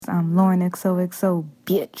I'm Lauren XOXO,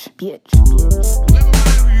 bitch.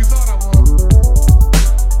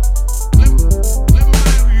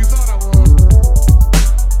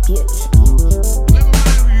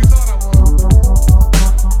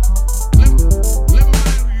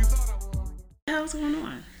 What's going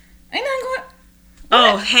on? Ain't nothing going.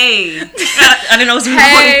 Oh, hey. I didn't know what you were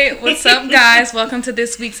Hey, what's up, guys? Welcome to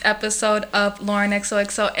this week's episode of Lauren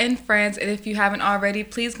XOXO and Friends. And if you haven't already,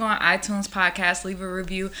 please go on iTunes podcast, leave a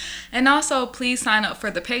review. And also, please sign up for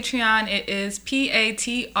the Patreon. It is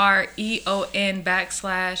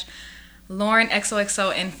Patreon.com/Lauren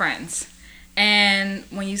XOXO and Friends. And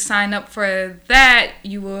when you sign up for that,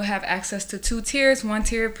 you will have access to 2 tiers. One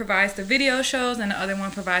tier provides the video shows, and the other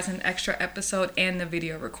one provides an extra episode and the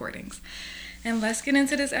video recordings. And let's get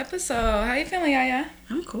into this episode. How you feeling, Yaya?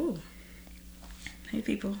 I'm cool. Hey,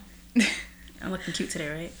 people. I'm looking cute today,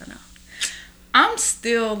 right? I know. I'm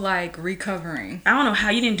still, recovering. I don't know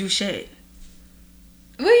how you didn't do shit.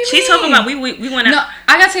 What do you mean? She's talking about we went out. No,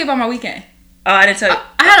 I gotta tell you about my weekend. Oh, I didn't tell you.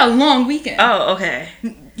 I had a long weekend. Oh, okay.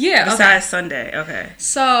 Yeah, Besides Sunday, okay.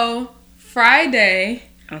 So, Friday,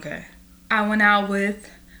 okay, I went out with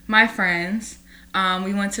my friends.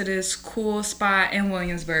 We went to this cool spot in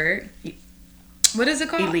Williamsburg. What is it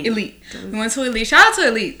called? Elite. We went to Elite. Shout out to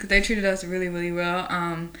Elite because they treated us really, really well.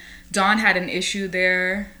 Dawn had an issue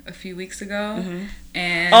there a few weeks ago. Mm-hmm.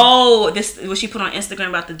 And this what she put on Instagram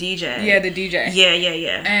about the DJ. Yeah, the DJ.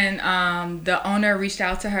 Yeah. And the owner reached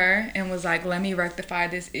out to her and was like, let me rectify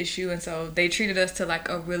this issue. And so they treated us to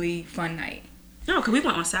a really fun night. No, because we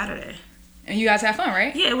went on Saturday. And you guys had fun,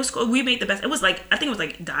 right? Yeah, it was cool. We made the best. It was I think it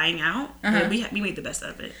was dying out. Uh-huh. We made the best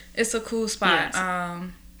of it. It's a cool spot. Yes.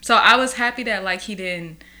 So I was happy that he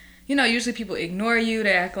didn't, usually people ignore you.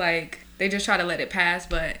 They act like they just try to let it pass.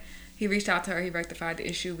 But he reached out to her. He rectified the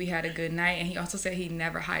issue. We had a good night. And he also said he'd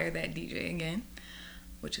never hire that DJ again,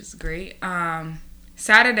 which is great.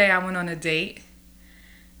 Saturday, I went on a date.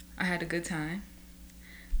 I had a good time.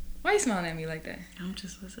 Why are you smiling at me like that? I'm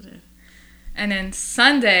just listening. And then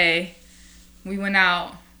Sunday, we went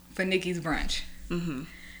out for Nikki's brunch. Mm-hmm.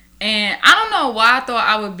 And I don't know why I thought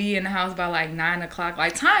I would be in the house by 9 o'clock.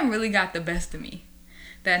 Time really got the best of me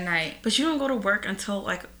that night. But you don't go to work until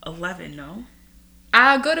 11, no?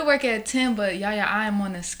 I go to work at 10, but I am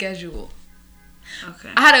on a schedule.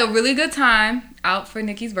 Okay. I had a really good time out for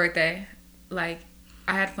Nikki's birthday. I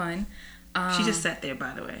had fun. She just sat there,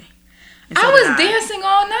 by the way. I was dancing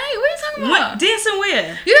all night. What are you talking about? What? Dancing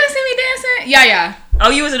where? You didn't see me dancing? Yeah.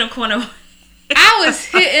 Oh, you was in a corner. I was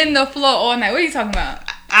hitting the floor all night. What are you talking about?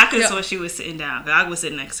 I could have sworn she was sitting down. I was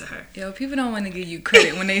sitting next to her. Yo, people don't want to give you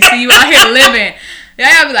credit when they see you out here living.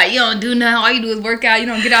 Y'all be like, you don't do nothing. All you do is work out. You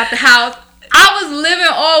don't get out the house. I was living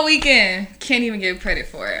all weekend. Can't even give credit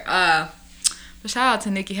for it. But shout out to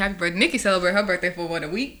Nikki. Happy birthday. Nikki celebrated her birthday for a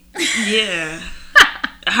week? Yeah.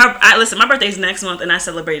 Listen, my birthday's next month, and I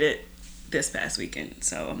celebrated this past weekend,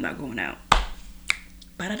 so I'm not going out.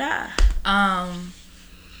 Ba-da-da.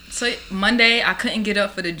 So Monday, I couldn't get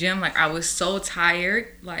up for the gym. I was so tired,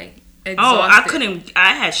 exhausted. Oh, I couldn't.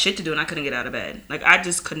 I had shit to do, and I couldn't get out of bed. I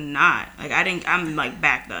just could not. I'm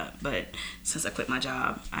backed up. But since I quit my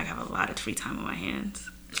job, I have a lot of free time on my hands.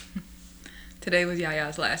 Today was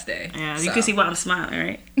Yaya's last day. Yeah, so. You can see why I'm smiling,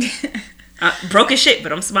 right? Broke as shit,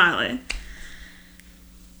 but I'm smiling.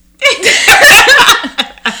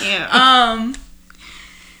 Yeah.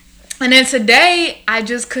 And then today, I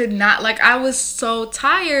just could not, I was so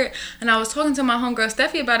tired, and I was talking to my homegirl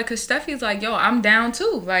Steffi about it, because Steffi's like, yo, I'm down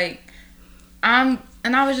too, and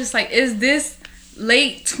I was just like, is this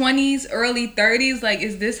late 20s, early 30s,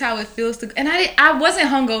 is this how it feels to, and I wasn't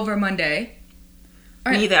hungover Monday.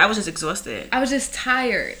 Neither, I was just exhausted. I was just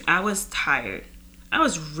tired. I was tired. I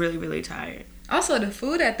was really, really tired. Also, the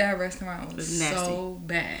food at that restaurant was nasty. So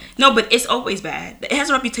bad. No, but it's always bad. It has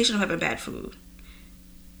a reputation of having bad food.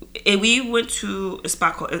 We went to a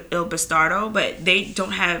spot called Il Bastardo, but they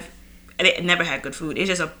never had good food.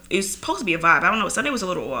 It's supposed to be a vibe. I don't know. Sunday was a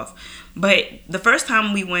little off. But the first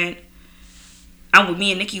time we went,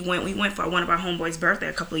 me and Nikki went, we went for one of our homeboys' birthday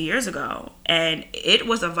a couple of years ago. And it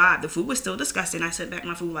was a vibe. The food was still disgusting. I sent back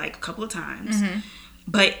my food a couple of times. Mm-hmm.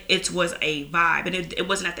 But it was a vibe. And it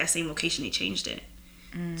wasn't at that same location. They changed it.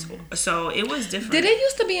 Mm. So it was different. Did it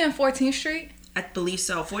used to be in 14th Street? I believe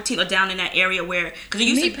so. 14 or down in that area where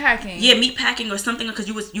meatpacking. Yeah, meatpacking or something, because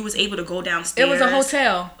you was able to go downstairs. It was a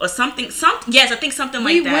hotel or something. Yes, I think something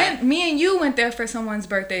like that. Me and you went there for someone's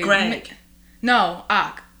birthday. Greg. No,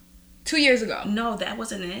 2 years ago. No, that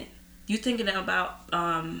wasn't it. You thinking about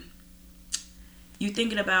oh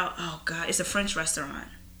God, it's a French restaurant.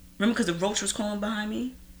 Remember, because the roach was calling behind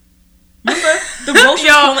me. Remember the roast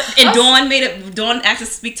and Dawn asked to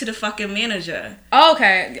speak to the fucking manager. Oh,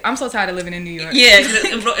 okay. I'm so tired of living in New York. Yeah,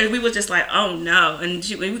 and we were just like, oh no, and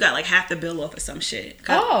we got like half the bill off or some shit.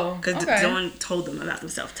 Because Dawn told them about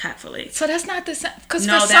themselves tactfully. So that's not the same. Because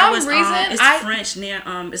no, for some reason, it's French near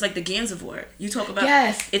it's like the Gansevoort. You talk about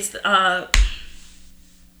it's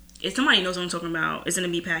if somebody knows what I'm talking about, it's in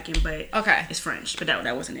the meatpacking, but it's French. But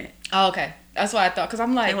that wasn't it. Oh, okay. That's what I thought. Because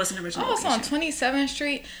I'm like, it wasn't original. Oh, it's on 27th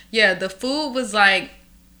Street. Yeah, the food was like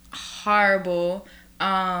horrible.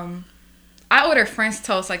 I ordered French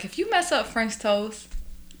toast. Like, if you mess up French toast.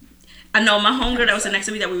 I know my homegirl that was next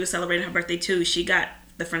to me that we were celebrating her birthday too. She got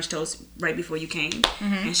the French toast right before you came,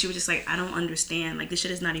 and she was just like, I don't understand. Like, this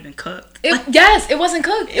shit is not even cooked. Yes, it wasn't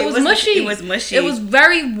cooked. It was mushy. It was mushy. It was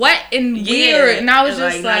very wet and weird, and I was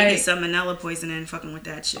just like, you get salmonella poisoning fucking with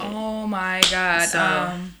that shit. Oh my god.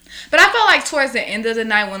 So, but I felt like towards the end of the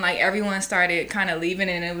night when like everyone started kind of leaving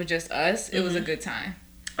and it was just us, it was a good time.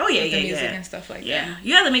 Oh yeah, with the music and stuff like that.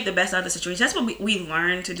 You have to make the best out of the situation. That's what we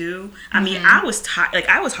learned to do. I mean, I was tired. Like,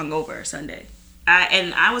 I was hungover Sunday.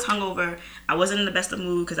 I was hungover. I wasn't in the best of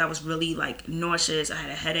mood because I was really like nauseous. I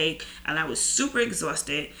had a headache and I was super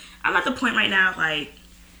exhausted. I'm at the point right now, like,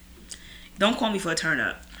 don't call me for a turn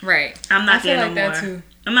up. Right. I'm not there like no more. That too.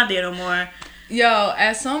 I'm not there no more. Yo,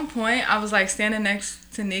 at some point I was like standing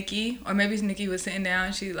next to Nikki, or maybe Nikki was sitting down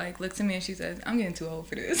and she like looked at me and she said, I'm getting too old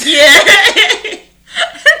for this. Yeah.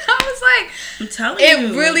 And I was like, I'm telling you.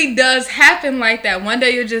 It really does happen like that. One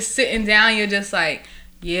day you're just sitting down, you're just like,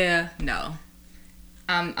 yeah, no.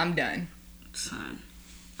 I'm done. Son,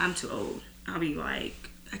 I'm too old. I'll be like,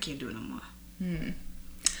 I can't do it no more.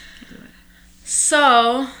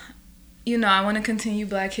 So, I want to continue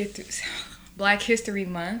Black History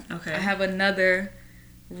Month. Okay. I have another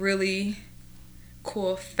really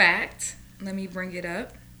cool fact. Let me bring it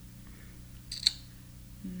up.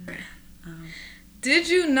 Did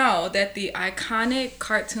you know that the iconic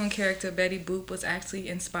cartoon character Betty Boop was actually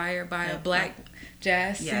inspired by a black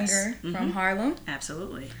jazz singer from Harlem?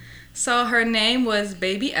 Absolutely. So her name was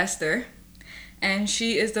Baby Esther, and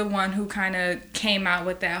she is the one who kind of came out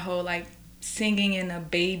with that whole like singing in a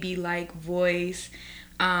baby-like voice.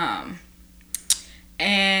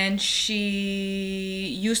 And she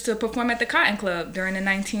used to perform at the Cotton Club during the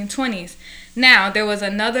 1920s. Now, there was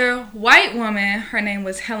another white woman, her name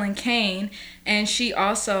was Helen Kane, and she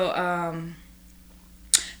also,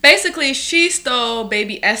 basically, she stole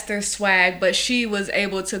Baby Esther's swag, but she was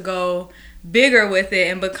able to go bigger with it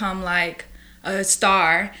and become like a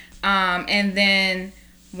star. And then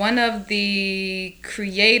one of the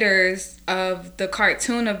creators of the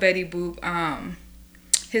cartoon of Betty Boop,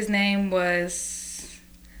 his name was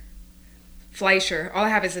Fleischer. All I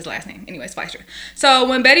have is his last name. Anyways, Fleischer. So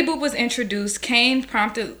when Betty Boop was introduced, Kane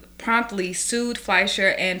promptly sued Fleischer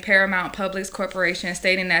and Paramount Publix Corporation,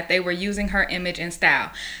 stating that they were using her image and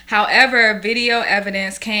style. However, video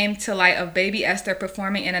evidence came to light of Baby Esther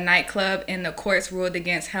performing in a nightclub, and the courts ruled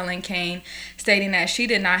against Helen Kane, stating that she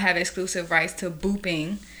did not have exclusive rights to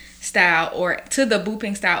booping style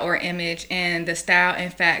or image, and the style,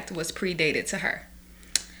 in fact, was predated to her.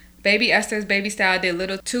 Baby Esther's baby style did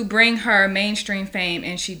little to bring her mainstream fame,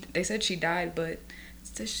 and they said she died, but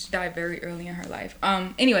she died very early in her life.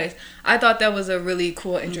 Anyways, I thought that was a really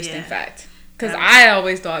cool, interesting fact. Because I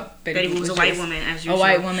always thought Betty Boop was a white woman, as usual. A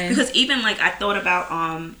white woman. Because even, like, I thought about,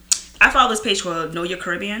 I follow this page called Know Your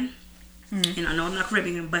Caribbean. Mm-hmm. And I know I'm not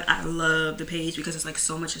Caribbean, but I love the page because it's, like,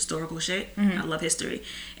 so much historical shit. Mm-hmm. I love history.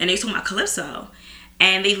 And they talking about Calypso.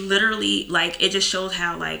 And they literally, like, it just shows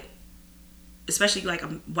how, like, especially like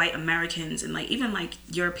white Americans and like even like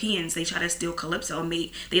Europeans, they try to steal Calypso.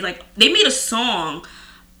 They made a song.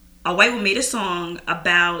 A white woman made a song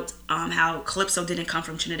about how Calypso didn't come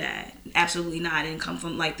from Trinidad. Absolutely not. It didn't come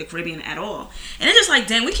from like the Caribbean at all. And it's just like,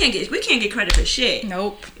 damn, we can't get credit for shit.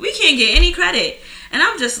 Nope. We can't get any credit. And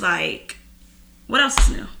I'm just like, what else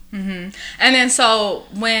is new? Mm-hmm. And then so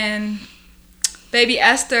when Baby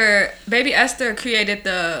Esther created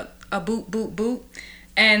a boop boop boop.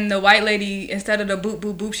 And the white lady, instead of the boop,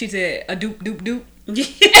 boop, boop, she said a doop, doop, doop.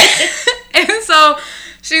 And so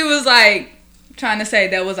she was like trying to say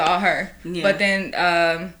that was all her. Yeah. But then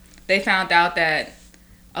they found out that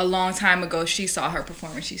a long time ago she saw her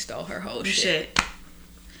perform and she stole her whole shit.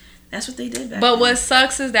 That's what they did back But then. what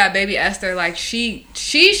sucks is that Baby Esther, like she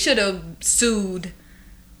should have sued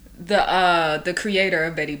the creator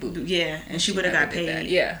of Betty Boop. Yeah, and she would have got paid.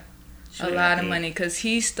 Yeah. A lot of money because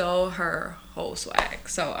he stole her whole swag.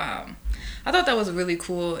 So I thought that was really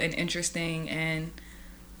cool and interesting, and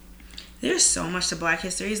there's so much to Black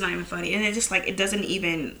history. It's not even funny, and it just like it doesn't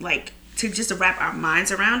even like to wrap our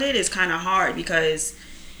minds around it is kind of hard because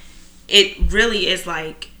it really is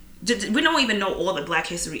like, we don't even know all the Black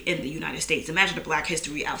history in the United States. Imagine the Black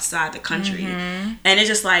history outside the country. And it's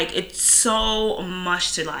just like, it's so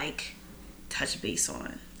much to like touch base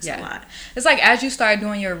on. It's a lot. It's like, as you start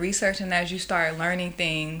doing your research and as you start learning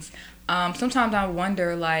things, sometimes I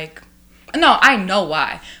wonder, like, no, I know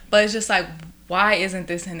why, but it's just like, why isn't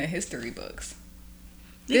this in the history books?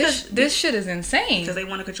 This shit is insane. Because they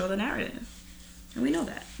want to control the narrative. And we know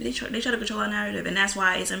that. They try to control our narrative. And that's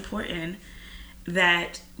why it's important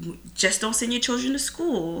that just don't send your children to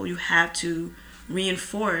school. You have to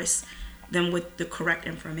reinforce them with the correct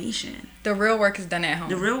information. The real work is done at home.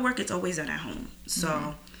 The real work is always done at home.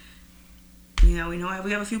 So, you know, we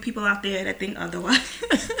have a few people out there that think otherwise.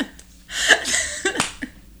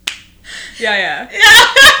 Yeah.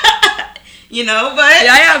 You know, but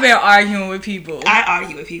I've been arguing with people. I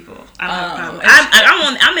argue with people. I don't have a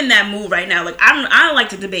problem. I'm in that mood right now. Like, I don't like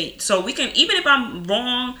to debate. So we can, even if I'm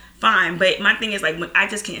wrong, fine. But my thing is, like, I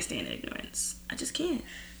just can't stand ignorance. I just can't.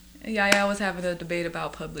 I was having a debate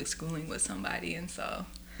about public schooling with somebody, and so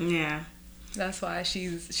yeah, that's why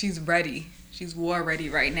she's ready. She's war ready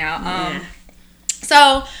right now. Yeah.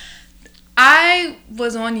 So I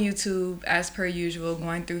was on YouTube as per usual,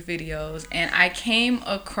 going through videos, and I came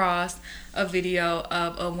across a video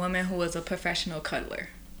of a woman who was a professional cuddler.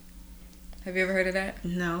 Have you ever heard of that?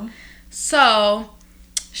 No. So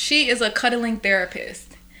she is a cuddling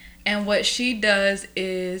therapist, and what she does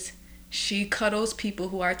is she cuddles people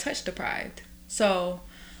who are touch deprived. So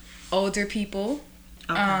older people,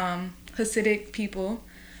 Hasidic people,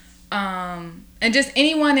 and just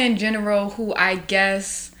anyone in general who, I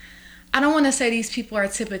guess, I don't want to say these people are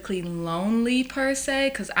typically lonely per se,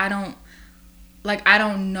 because I don't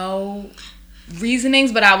know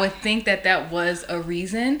reasonings, but I would think that was a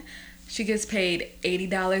reason. She gets paid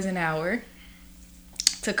 $80 an hour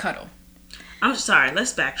to cuddle. I'm sorry,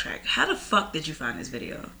 let's backtrack. How the fuck did you find this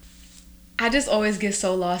video? I just always get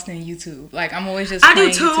so lost in YouTube. Like, I'm always just playing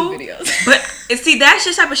YouTube videos. But see, that's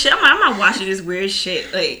just type of shit. I'm not watching this weird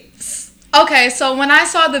shit. Like, okay, so when I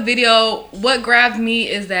saw the video, what grabbed me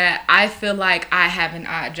is that I feel like I have an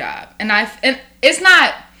odd job, and it's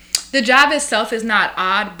not, the job itself is not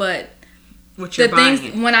odd, but what you're buying.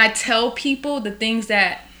 Things, when I tell people, the things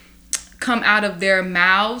that come out of their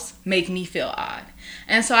mouths make me feel odd.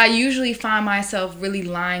 And so I usually find myself really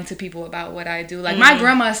lying to people about what I do. Like, my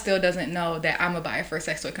grandma still doesn't know that I'm a buyer for a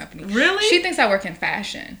sex toy company. Really? She thinks I work in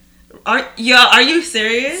fashion. Are you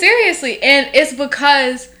serious? Seriously. And it's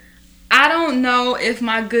because I don't know if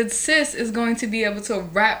my good sis is going to be able to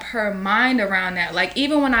wrap her mind around that. Like,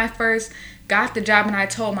 even when I first got the job and I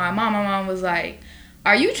told my mom was like,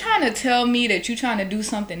 are you trying to tell me that you're trying to do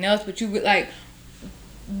something else, but you, like,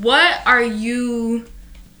 what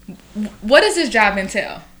does this job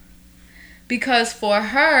entail? Because for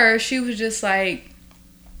her, she was just like,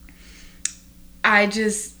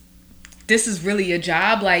 this is really a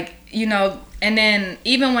job, like, you know. And then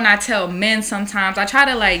even when I tell men, sometimes I try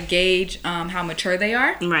to, like, gauge how mature they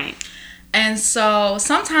are. Right. And so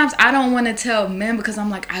sometimes I don't want to tell men because I'm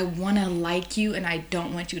like, I want to like you and I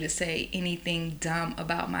don't want you to say anything dumb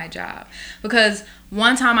about my job. Because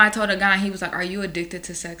one time I told a guy, he was like, are you addicted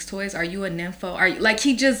to sex toys? Are you a nympho? Are you, like,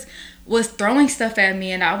 he just was throwing stuff at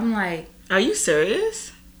me, and I'm like, are you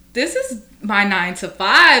serious? This is my 9 to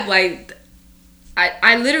 5. Like,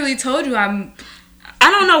 I literally told you I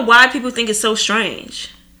don't know why people think it's so strange.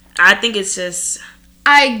 I think it's just,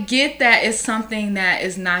 I get that it's something that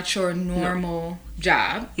is not your normal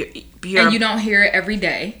job, and you don't hear it every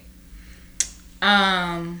day.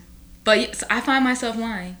 But yes, I find myself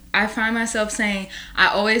lying. I find myself saying, I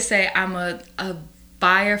always say I'm a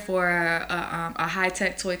buyer for a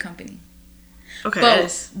high-tech toy company. Okay.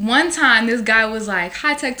 But one time, this guy was like,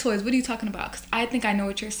 high-tech toys, what are you talking about? Because I think I know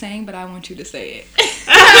what you're saying, but I want you to say it.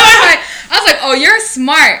 I was like, oh, you're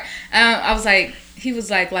smart. I was like, he was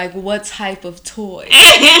like, what type of toy?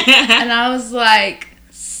 And I was like,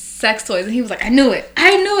 sex toys. And he was like, I knew it.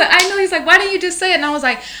 He's like, why didn't you just say it? And I was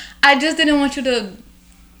like, I just didn't want you to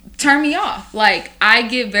turn me off. Like, I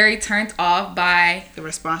get very turned off by the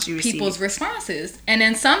response you receive. People's responses. And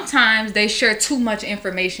then sometimes they share too much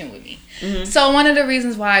information with me. Mm-hmm. So one of the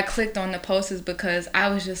reasons why I clicked on the post is because I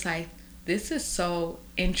was just like, this is so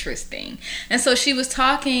interesting. And so she was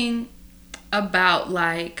talking about,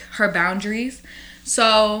 like, her boundaries.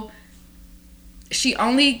 So she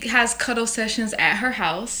only has cuddle sessions at her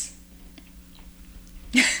house.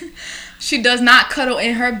 She does not cuddle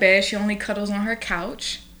in her bed. She only cuddles on her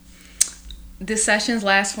couch. The sessions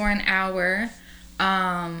last for an hour.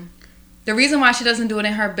 the reason why she doesn't do it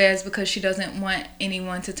in her bed is because she doesn't want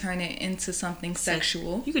anyone to turn it into something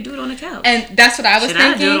sexual. You could do it on the couch. And that's what I was thinking.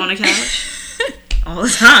 I do it on the couch all the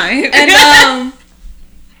time. And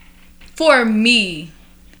for me,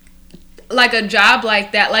 like a job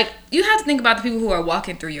like that, like you have to think about the people who are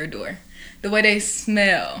walking through your door, the way they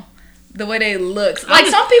smell, the way they look. Like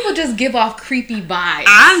some people just give off creepy vibes.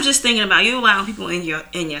 I'm just thinking about you allowing people in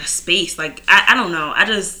your space. Like I don't know. I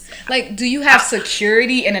just like, do you have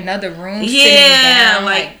security in another room? Yeah, sitting down,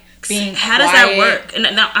 like being how quiet? does that work?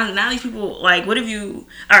 And now these people, like, what if you?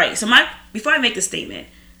 All right, so before I make the statement,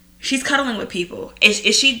 she's cuddling with people. Is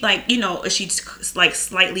she like, you know? Is she like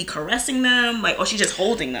slightly caressing them, like, or she just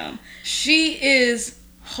holding them? She is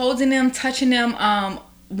holding them, touching them.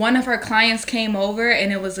 One of her clients came over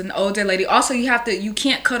and it was an older lady. Also, you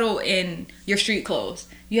can't cuddle in your street clothes.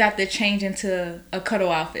 You have to change into a cuddle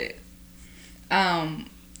outfit. And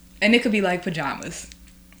it could be like pajamas.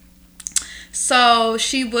 So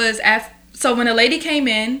so when a lady came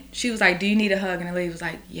in, she was like, "Do you need a hug?" And the lady was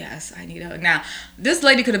like, "Yes, I need a hug." Now, this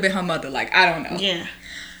lady could have been her mother. Like, I don't know. Yeah.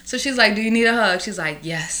 So she's like, "Do you need a hug?" She's like,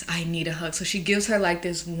 "Yes, I need a hug." So she gives her like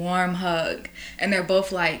this warm hug. And they're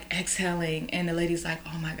both like exhaling. And the lady's like,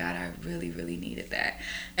 "Oh my God, I really, really needed that."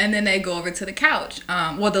 And then they go over to the couch.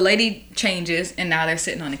 The lady changes and now they're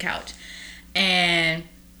sitting on the couch. And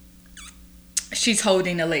she's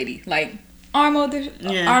holding the lady. Like arm over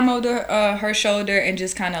her shoulder and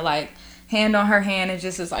just kind of like hand on her hand and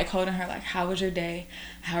just is like holding her like, "How was your day?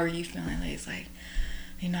 How are you feeling?" Lady's like,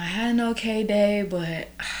 "I had an okay day, but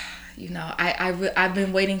I've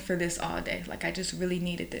been waiting for this all day. Like, I just really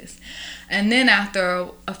needed this." And then after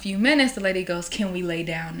a few minutes, the lady goes, "Can we lay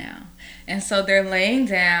down now?" And so they're laying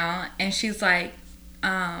down, and she's like,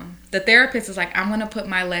 the therapist is like, "I'm going to put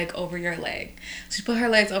my leg over your leg." She put her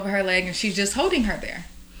legs over her leg, and she's just holding her there.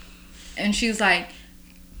 And she's like,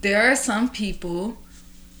 there are some people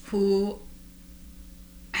who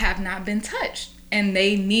have not been touched. And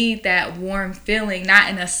they need that warm feeling, not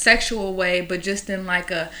in a sexual way, but just in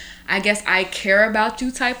like a, I guess I care about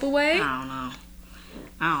you type of way. I don't know.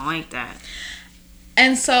 I don't like that.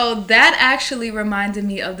 And so that actually reminded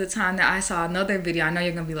me of the time that I saw another video. I know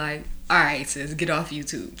you're going to be like, "All right, sis, get off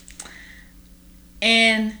YouTube."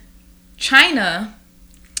 In China,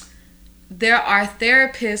 there are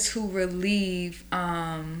therapists who relieve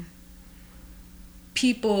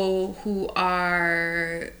people who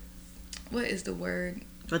are... What is the word?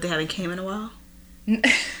 But they haven't came in a while?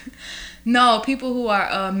 No, people who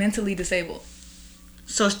are mentally disabled.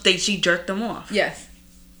 So she jerked them off? Yes.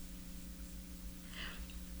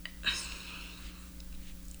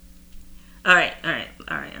 All right.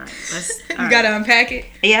 You gotta unpack it?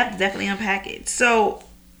 Yeah, definitely unpack it. So,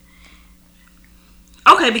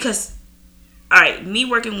 okay, because, all right, me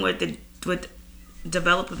working with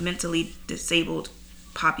developmentally disabled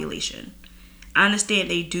population, I understand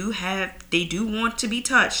they do want to be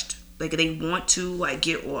touched. Like, they want to, like,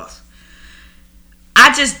 get off.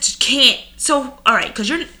 I just can't. So, all right, because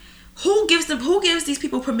who gives these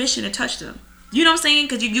people permission to touch them? You know what I'm saying?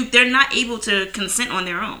 Because they're not able to consent on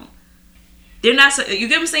their own. They're not. You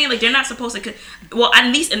get what I'm saying? Like, they're not supposed to. Well,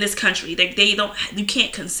 at least in this country, they don't. You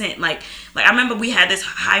can't consent. Like I remember we had this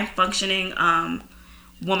high functioning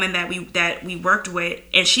woman that we worked with,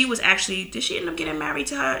 and she was actually. Did she end up getting married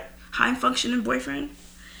to her high functioning boyfriend?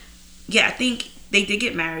 Yeah, I think they did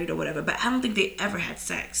get married or whatever, but I don't think they ever had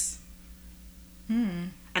sex.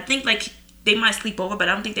 I think like they might sleep over, but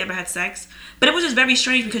I don't think they ever had sex. But it was just very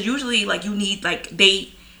strange because usually like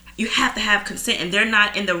you have to have consent, and they're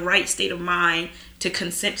not in the right state of mind to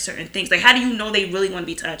consent to certain things. Like, how do you know they really want to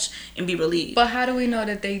be touched and be relieved? But how do we know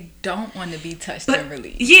that they don't want to be touched and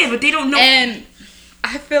relieved? Yeah, but they don't know. And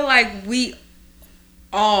I feel like we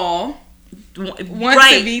all want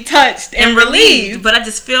to be touched and relieved. But I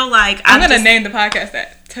just feel like I'm going to name the podcast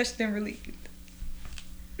that. Touched and relieved.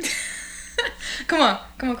 Come on.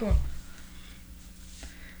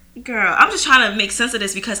 Girl, I'm just trying to make sense of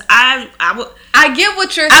this because I get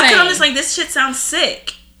what you're saying. I'm just like, this shit sounds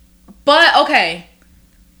sick. But, okay.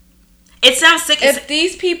 It sounds sick. If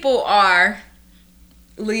these people are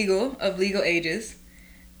of legal ages,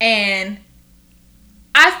 and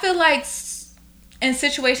I feel like in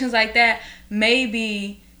situations like that,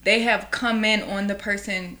 maybe they have come in on the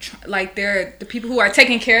person, like the people who are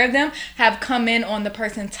taking care of them have come in on the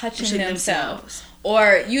person touching themselves.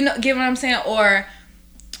 Or, get what I'm saying? Or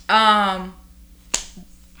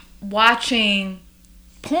watching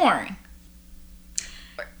porn.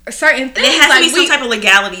 Certain things. There has to be some type of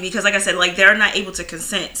legality because, like I said, like they're not able to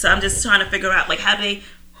consent. So I'm just trying to figure out like how they.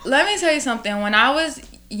 Let me tell you something. When I was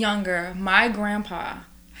younger, my grandpa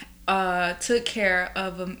took care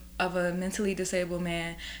of a mentally disabled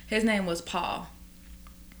man. His name was Paul.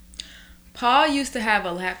 Paul used to have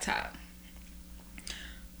a laptop.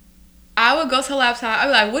 I would go to the laptop. I'd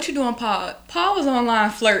be like, "What you doing, Paul?" Paul was online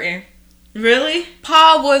flirting. Really?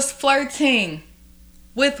 Paul was flirting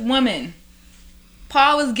with women.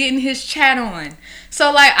 Paul was getting his chat on.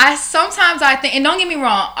 So like sometimes I think, and don't get me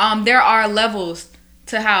wrong, there are levels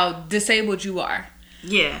to how disabled you are.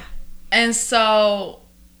 Yeah. And so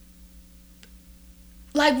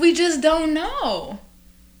like we just don't know.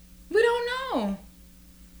 We don't know.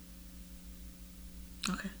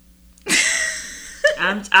 Okay.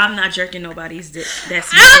 I'm not jerking nobody's dick. That's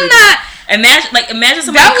I'm not. Imagine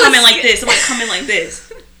somebody coming like this. Somebody coming like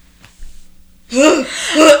this.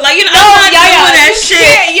 Like, you know, No, I'm not yeah, doing that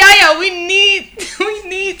shit. Yeah, we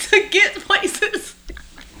need to get places.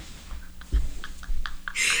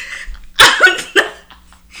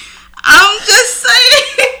 I'm just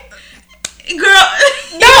saying, girl.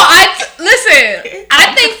 No, listen.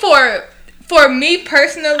 I think for me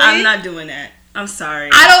personally, I'm not doing that. I'm sorry.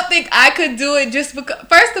 I don't think I could do it just because.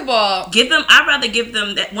 First of all, I'd rather give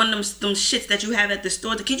them that one of them shits that you have at the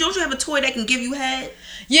store. Don't you have a toy that can give you head?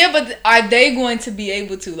 yeah, but are they going to be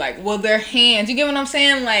able to? Like, well, their hands. You get what I'm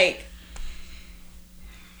saying? Like,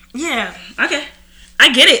 yeah. Okay.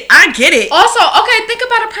 I get it. also, okay, think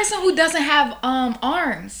about a person who doesn't have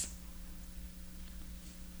arms.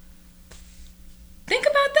 Think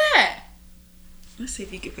about that. Let's see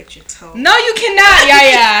if you can put your toe. No, you cannot.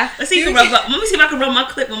 Yeah. Let's see if you can let me see if I can rub my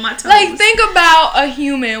clip on my toes. Like, think about a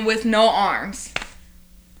human with no arms.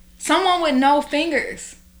 Someone with no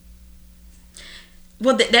fingers.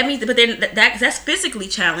 Well, that means, but then that's physically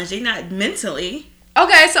challenged. They're not mentally.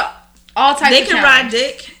 Okay, so all types. They of can challenge. ride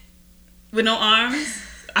dick with no arms.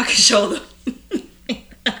 I can show them.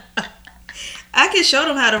 I can show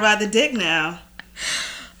them how to ride the dick now.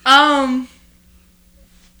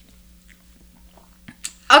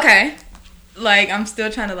 Okay. Like, I'm still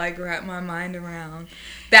trying to, like, wrap my mind around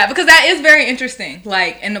that. Because that is very interesting.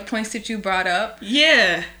 Like, and the points that you brought up.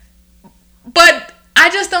 Yeah. But I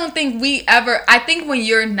just don't think we ever... I think when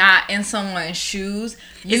you're not in someone's shoes,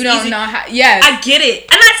 you It's don't easy. know how... Yes. I get it.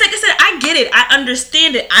 And like I said, I get it. I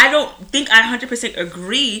understand it. I don't think I 100%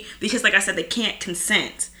 agree because, like I said, they can't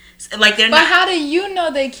consent. Like, they're but not... how do you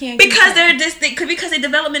know they can't... Because consent? because they're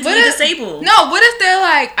developmentally What if- disabled. No, what if they're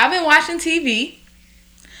like, I've been watching TV.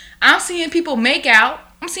 I'm seeing people make out.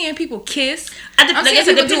 I'm seeing people kiss. I'm seeing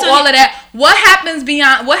people do all of that. What happens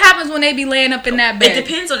when they be laying up in that bed? It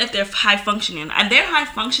depends on if they're high functioning. And they're high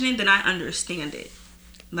functioning, then I understand it.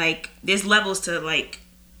 Like, there's levels to, like,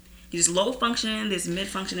 there's low functioning, there's mid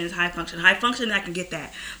functioning, there's high functioning. High functioning, I can get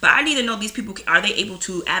that. But I need to know these people, are they able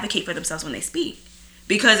to advocate for themselves when they speak?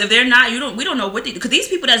 Because if they're not, we don't know what they do. Because these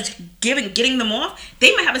people that's getting them off,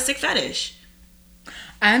 they might have a sick fetish.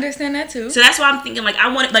 I understand that too. So that's why I'm thinking, like,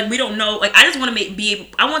 we don't know, like, I just want to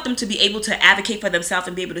I want them to be able to advocate for themselves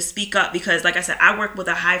and be able to speak up because, like I said, I worked with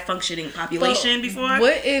a high functioning population before, and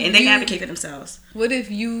they can advocate for themselves. What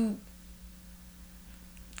if you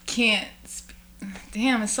can't?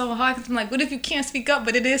 Damn, it's so hard. 'Cause I'm like, what if you can't speak up,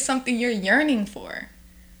 but it is something you're yearning for?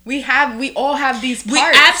 We all have these parts. We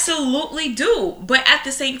absolutely do, but at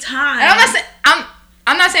the same time, and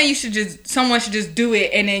I'm not saying someone should just do it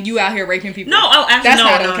and then you out here raping people. No, that's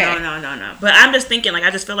not okay. No. But I'm just thinking, like, I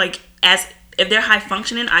just feel like if they're high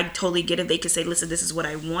functioning, I totally get it. They could say, listen, this is what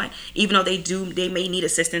I want, even though they may need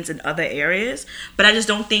assistance in other areas. But I just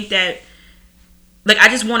don't think that, like, I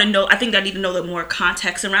just want to know, I think I need to know the more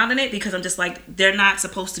context surrounding it because I'm just like, they're not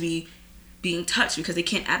supposed to be being touched because they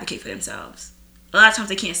can't advocate for themselves. A lot of times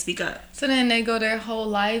they can't speak up. So then they go their whole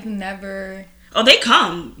life never... Oh, they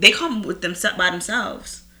come with by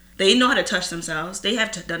themselves. They know how to touch themselves. They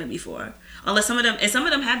have done it before. Unless some of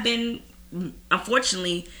them have been,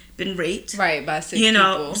 unfortunately, been raped. Right, by sick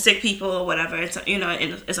people. Sick people or whatever. It's, and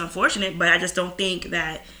it's unfortunate, but I just don't think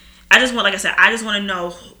that, I just want to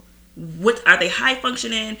know, what are they high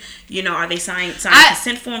functioning? Are they signing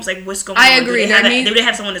consent forms? Like, what's going on? I agree. Do they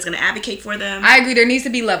have someone that's going to advocate for them? I agree. There needs to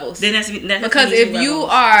be levels. Because if you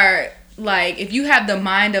are, like, if you have the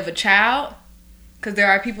mind of a child... Because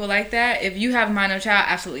there are people like that. If you have a mind of a child,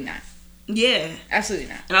 absolutely not. Yeah. Absolutely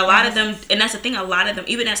not. And a lot of them, and that's the thing, a lot of them,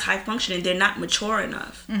 even as high functioning, they're not mature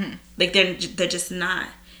enough. Mm-hmm. Like, they're just not.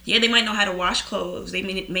 Yeah, they might know how to wash clothes. They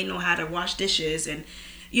may know how to wash dishes and,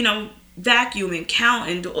 vacuum and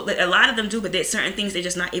count. And a lot of them do, but there's certain things they're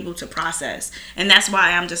just not able to process. And that's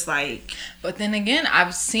why I'm just like... But then again,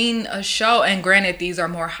 I've seen a show, and granted, these are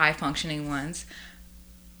more high functioning ones,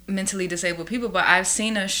 mentally disabled people, but I've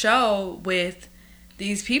seen a show with...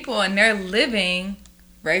 these people and they're living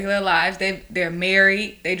regular lives. They're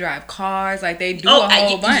married. They drive cars. Like, they do a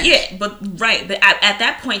whole bunch. Yeah, but at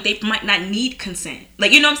that point, they might not need consent.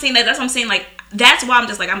 Like, you know what I'm saying? That's what I'm saying. Like, that's why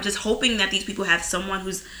I'm just hoping that these people have someone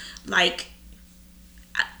who's like,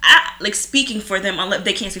 like speaking for them, unless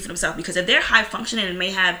they can't speak for themselves. Because if they're high functioning and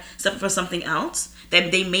may have stuff for something else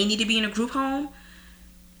that they may need to be in a group home,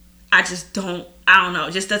 I don't know.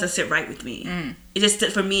 It just doesn't sit right with me. It just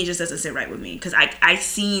doesn't sit right with me. Because I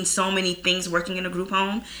seen so many things working in a group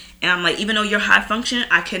home. And I'm like, even though you're high function,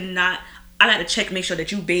 I got to make sure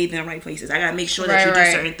that you bathe in the right places. I got to make sure that you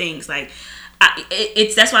do certain things. Like,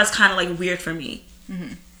 that's why it's kind of like weird for me.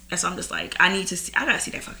 Mm-hmm. And so I'm just like, I got to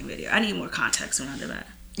see that fucking video. I need more context around that.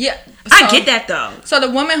 Yeah. I get that though. So the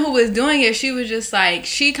woman who was doing it, she was just like,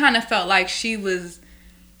 she kind of felt like she was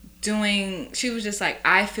just like,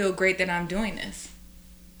 I feel great that I'm doing this.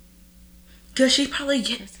 Cause she probably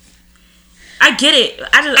I get it.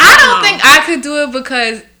 I don't think I could do it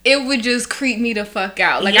because it would just creep me the fuck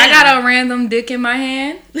out. Like, I got a random dick in my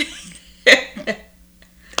hand.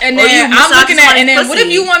 And then I'm looking at, and then pussy. What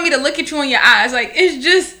if you want me to look at you in your eyes? Like, it's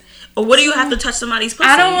just. Or what do you have to touch somebody's pussy?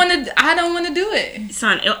 I don't want to do it.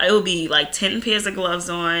 Son, it will be like 10 pairs of gloves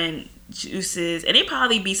on, juices, and they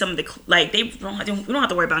probably be some of the, like, we don't have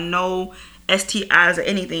to worry about no STIs or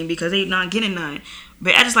anything because they're not getting none.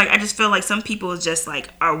 But I just feel like some people just like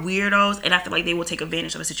are weirdos, and I feel like they will take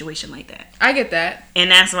advantage of a situation like that. I get that, and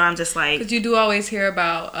that's why I'm just like, because you do always hear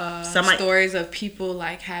about stories of people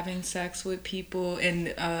like having sex with people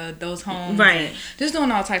in those homes, right? Just doing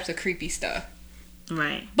all types of creepy stuff,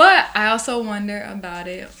 right? But I also wonder about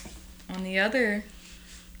it on the other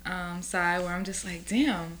side, where I'm just like,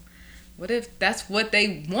 damn, what if that's what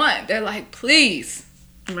they want? They're like, please,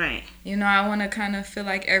 right? You know, I want to kind of feel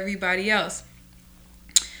like everybody else.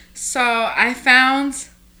 So I found,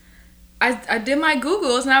 I did my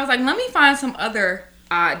Googles, and I was like, let me find some other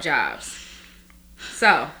odd jobs.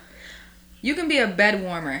 So, you can be a bed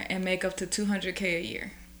warmer and make up to $200K a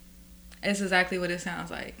year. It's exactly what it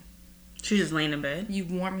sounds like. She's just laying in bed? You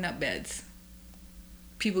warming up beds.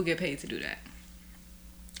 People get paid to do that.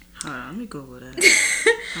 Hold on, let me Google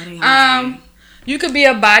that. You could be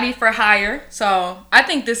a body for hire. So I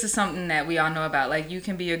think this is something that we all know about. Like, you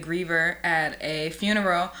can be a griever at a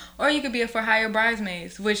funeral, or you could be a for hire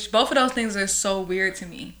bridesmaids, which both of those things are so weird to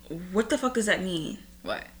me. What the fuck does that mean?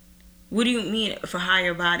 What? What do you mean for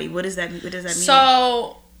hire body? What does that mean?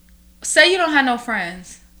 So, say you don't have no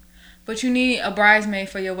friends, but you need a bridesmaid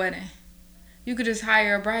for your wedding. You could just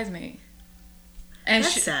hire a bridesmaid. And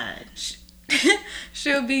that's sad.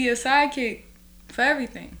 She'll be your sidekick for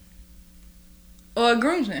everything. Or a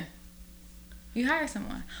groomsman. You hire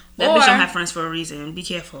someone. That bitch don't have friends for a reason. Be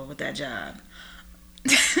careful with that job.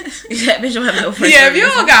 That bitch don't have no friends. Yeah, if you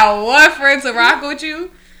don't got one friend to rock with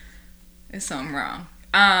you, there's something wrong.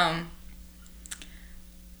 And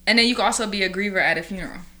then you can also be a griever at a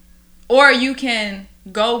funeral. Or you can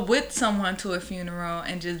go with someone to a funeral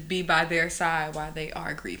and just be by their side while they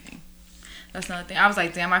are grieving. That's another thing. I was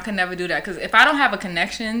like, damn, I could never do that. Because if I don't have a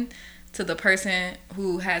connection to the person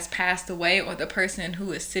who has passed away or the person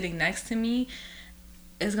who is sitting next to me,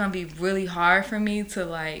 it's gonna be really hard for me to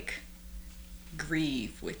like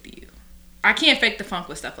grieve with you. I can't fake the funk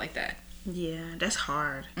with stuff like that. Yeah, that's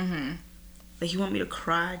hard. Mm-hmm. Like, you want me to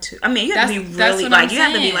cry too? I mean, you have to be really like, you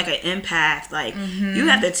have to be like an empath. Like, you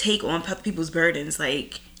have to take on people's burdens.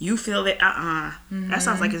 Like, you feel that that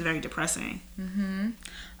sounds like it's very depressing.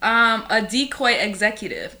 A decoy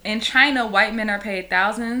executive in China. White men are paid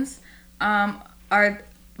thousands of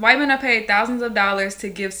dollars to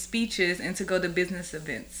give speeches and to go to business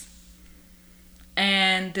events.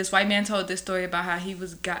 And this white man told this story about how he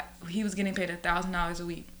was getting paid $1,000 a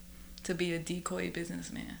week to be a decoy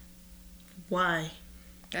businessman. Why?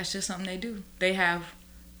 That's just something they do. They have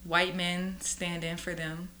white men stand in for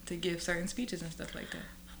them to give certain speeches and stuff like that.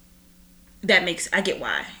 I get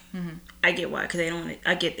why. I get why, because they don't.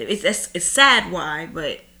 I get it. It's sad why,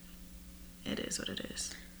 but it is what it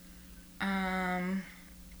is.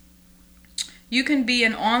 You can be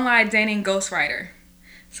an online dating ghostwriter.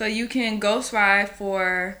 So you can ghostwrite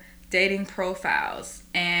for dating profiles,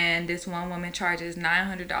 and this one woman charges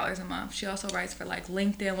 $900 a month. She also writes for like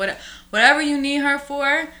LinkedIn, whatever you need her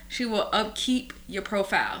for. She will upkeep your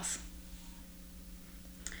profiles.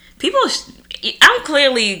 People, I'm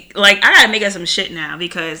clearly like, I gotta make up some shit now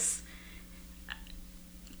because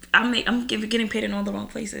I'm getting paid in all the wrong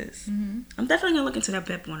places. I'm definitely gonna look into that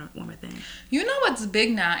bed warmer thing. You know what's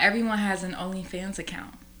big now? Everyone has an OnlyFans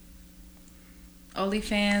account.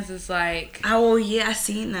 OnlyFans is like, oh yeah, I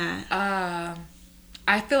seen that.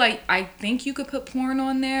 I feel like, I think you could put porn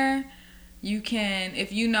on there, You can,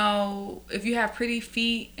 if you have pretty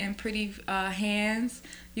feet and pretty hands,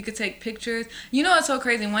 you could take pictures. You know, it's so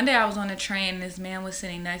crazy. One day I was on a train and this man was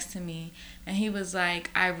sitting next to me and he was like,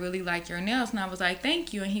 I really like your nails. And I was like,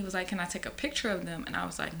 thank you. And he was like, can I take a picture of them? And I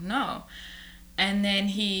was like, no. And then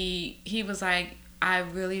he was like, I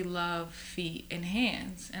really love feet and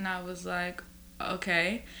hands. And I was like,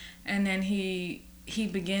 okay. And then he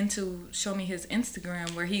began to show me his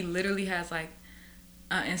Instagram where he literally has like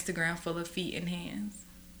an Instagram full of feet and hands.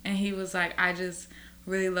 And he was like, I just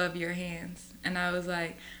really love your hands. And I was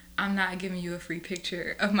like, I'm not giving you a free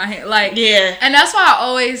picture of my hand. Like, yeah. And that's why I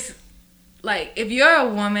always, like, if you're a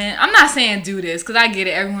woman, I'm not saying do this because I get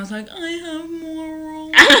it. Everyone's like, I have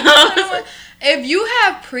morals. If you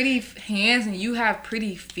have pretty hands and you have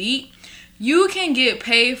pretty feet, you can get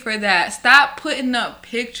paid for that. Stop putting up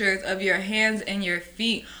pictures of your hands and your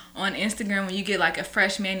feet on Instagram when you get like a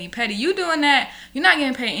fresh mani-pedi. You doing that, you're not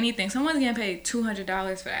getting paid anything. Someone's getting paid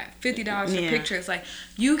 $200 for that, $50 for pictures. Like,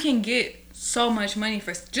 you can get so much money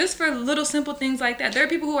for little simple things like that. There are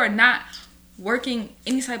people who are not working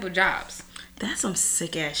any type of jobs. That's some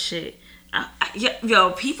sick ass shit.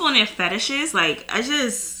 Yo, people and their fetishes, like,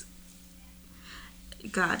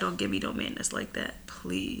 God, don't give me no man that's like that,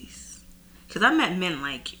 please. Because I met men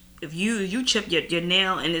like, if you chip your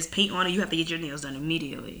nail and there's paint on it, you have to get your nails done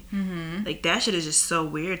immediately. Mm-hmm. Like, that shit is just so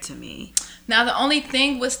weird to me. Now, the only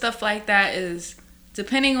thing with stuff like that is,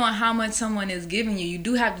 depending on how much someone is giving you, you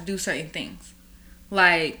do have to do certain things.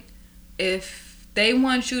 Like, if they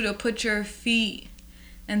want you to put your feet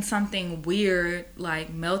in something weird, like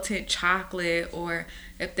melted chocolate, or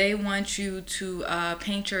if they want you to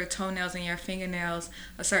paint your toenails and your fingernails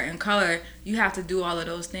a certain color, you have to do all of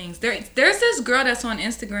those things. There's this girl that's on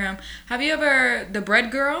Instagram. Have you ever, the bread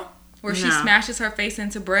girl, where she smashes her face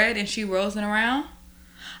into bread and she rolls it around?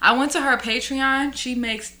 I went to her Patreon. She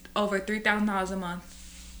makes over $3,000 a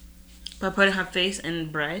month by putting her face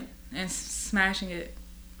in bread and smashing it.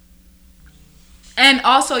 And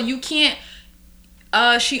also, you can't.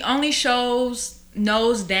 She only shows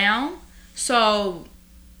nose down, so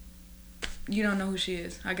you don't know who she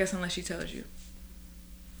is, I guess, unless she tells you.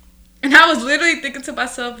 And I was literally thinking to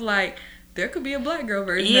myself, like, there could be a black girl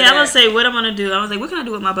version. Yeah, I was gonna say, what I'm gonna do? I was like, what can I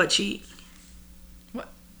do with my butt cheek? What?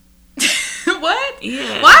 What?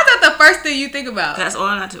 Yeah. Why is that the first thing you think about? That's all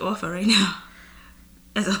I got to offer right now.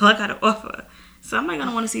 That's all I got to offer. Somebody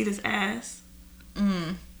gonna want to see this ass.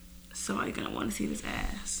 Somebody gonna want to see this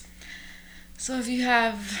ass. So if you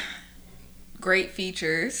have great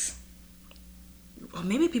features, or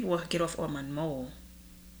maybe people will get off on my mole.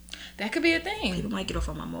 That could be a thing. People might get off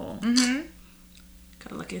on my mole. Mm-hmm.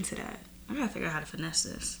 Gotta look into that. I gotta figure out how to finesse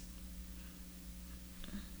this.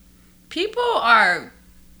 People are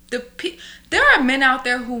there are men out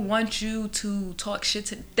there who want you to talk shit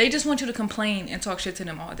to. They just want you to complain and talk shit to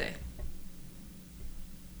them all day.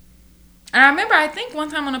 And I remember, I think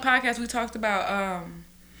one time on a podcast we talked about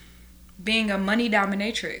being a money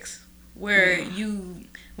dominatrix, where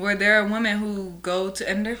there are women who go to,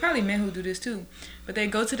 and there are probably men who do this too, but they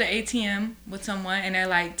go to the ATM with someone and they're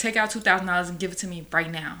like, take out $2,000 and give it to me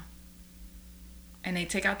right now. And they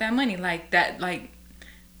take out that money like that, like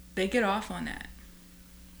they get off on that.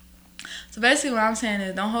 So basically what I'm saying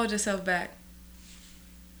is, don't hold yourself back.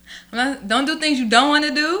 Don't do things you don't want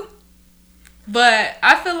to do. But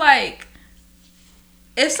I feel like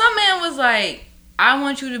if some man was like, I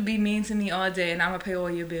want you to be mean to me all day and I'm going to pay all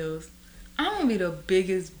your bills, I'm going to be the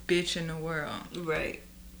biggest bitch in the world. Right.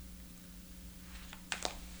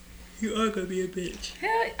 You are going to be a bitch.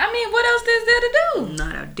 Hell, I mean, what else is there to do?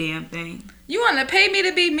 Not a damn thing. You want to pay me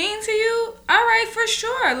to be mean to you? All right, for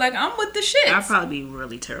sure. Like, I'm with the shits. I'll probably be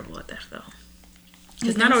really terrible at that, though.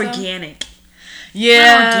 It's not organic.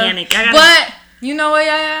 Yeah. Not organic. But, you know what,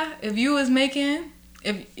 Yaya? If you was making,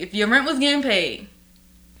 if your rent was getting paid,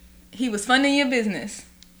 he was funding your business,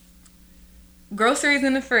 groceries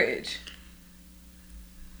in the fridge,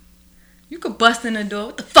 you could bust in the door.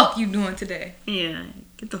 What the fuck you doing today? Yeah.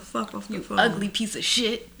 Get the fuck off the phone. You ugly piece of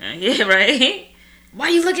shit. Yeah, right? Why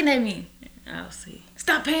you looking at me? I'll see.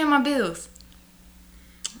 Stop paying my bills.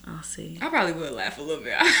 I'll see. I probably would laugh a little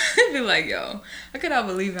bit. I'd be like, yo, I cannot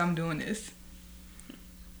believe I'm doing this.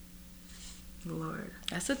 Lord.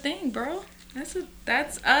 That's a thing, bro. That's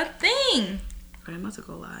a thing. I'm about to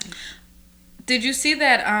go live. Did you see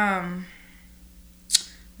that,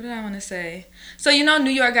 what did I want to say? So, you know, New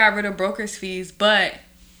York got rid of broker's fees, but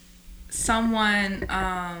someone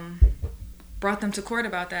brought them to court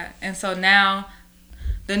about that. And so now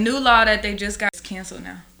the new law that they just got is canceled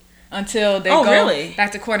now. Until they go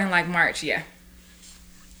back to court in like March, yeah.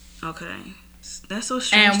 Okay. That's so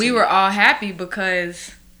strange. And we were all happy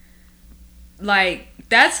because like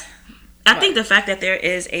that's. I think the fact that there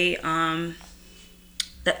is a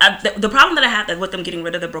the problem that I have with them getting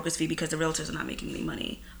rid of the broker's fee because the realtors are not making any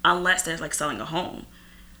money unless they're like selling a home.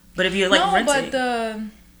 But if you're like renting, but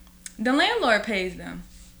the landlord pays them.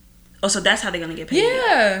 Oh, so that's how they're gonna get paid.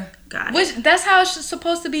 Yeah, got it. Which that's how it's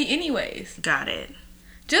supposed to be, anyways. Got it.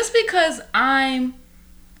 Just because how am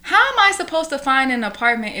I supposed to find an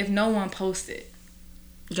apartment if no one posted?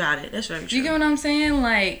 Got it. That's very true. You get what I'm saying?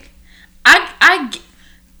 Like,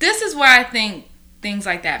 this is where I think things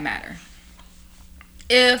like that matter.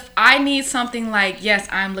 If I need something like, yes,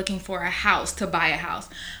 I'm looking for a house, to buy a house.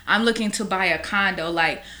 I'm looking to buy a condo,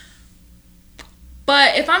 like.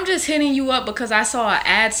 But if I'm just hitting you up because I saw an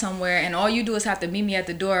ad somewhere and all you do is have to meet me at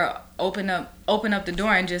the door, open up the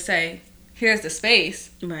door and just say, here's the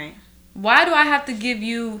space. Right. Why do I have to give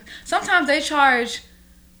you... Sometimes they charge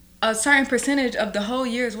a certain percentage of the whole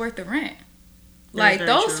year's worth of rent. Like,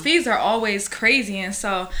 those fees are always crazy. And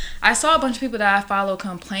so I saw a bunch of people that I follow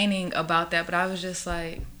complaining about that, but I was just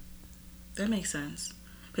like... That makes sense.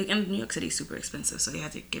 But in New York City is super expensive, so you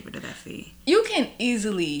have to get rid of that fee. You can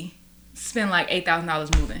easily spend like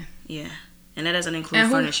 $8,000 moving. Yeah. And that doesn't include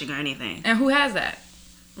furnishing or anything. And who has that?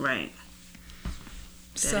 Right.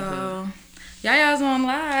 So, Yaya's on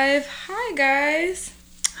live. Hi, guys.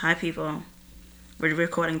 Hi, people. We're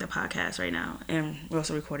recording the podcast right now, and we're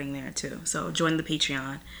also recording there, too. So, join the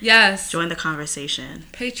Patreon. Yes. Join the conversation.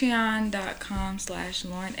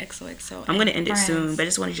 Patreon.com/LaurenXOXO. I'm going to end it soon, but I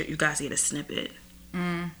just wanted you guys to get a snippet.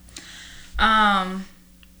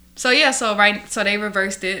 So they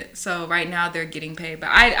reversed it. So right now they're getting paid. But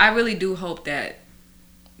I really do hope that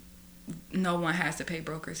no one has to pay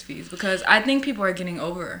broker's fees, because I think people are getting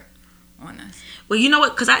over on us. Well, you know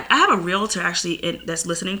what? Because I have a realtor actually that's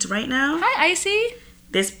listening to right now. Hi, Icy.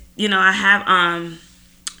 I have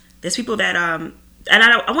there's people that and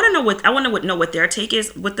I want to know what their take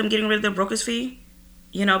is with them getting rid of the broker's fee.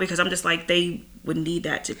 Because I'm just like, they would need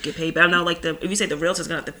that to get paid. But I know, like, if you say the realtor's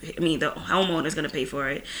gonna have to pay, the homeowner's gonna pay for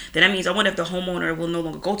it, then that means I wonder if the homeowner will no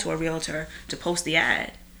longer go to a realtor to post the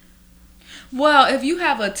ad. Well, if you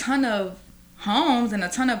have a ton of homes and a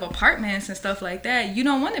ton of apartments and stuff like that, you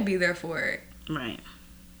don't want to be there for it. Right.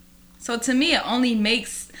 So to me, it only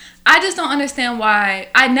makes... I just don't understand why...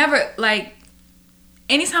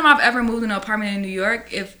 anytime I've ever moved in an apartment in New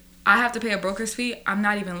York, if I have to pay a broker's fee, I'm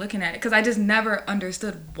not even looking at it, because I just never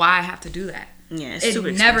understood why I have to do that. Yeah, it's it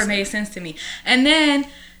super never expensive. made sense to me. And then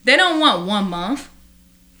they don't want 1 month.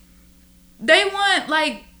 They want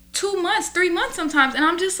like 2 months, 3 months sometimes, and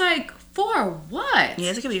I'm just like, for what?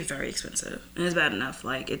 Yeah, it can be very expensive, and it's bad enough.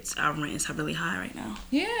 Like, our rent is really high right now.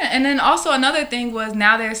 Yeah, and then also another thing was,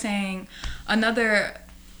 now they're saying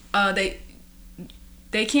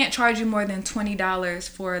they can't charge you more than $20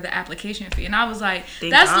 for the application fee, and I was like,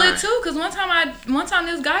 that's lit too, because one time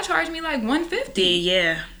this guy charged me like $150.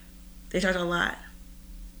 Yeah, they charge a lot.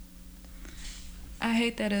 I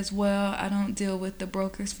hate that as well. I don't deal with the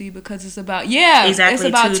broker's fee because it's about it's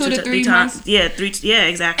about 2 to 3 months. Yeah,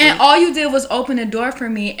 exactly. And all you did was open the door for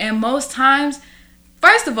me, and most times,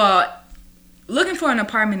 first of all, looking for an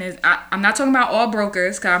apartment is, I'm not talking about all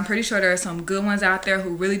brokers, because I'm pretty sure there are some good ones out there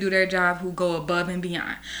who really do their job, who go above and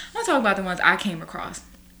beyond. I'm talking about the ones I came across.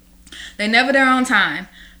 They're never there on time.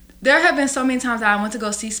 There have been so many times that I went to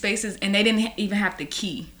go see spaces and they didn't even have the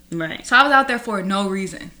key. Right. So I was out there for no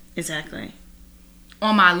reason. Exactly.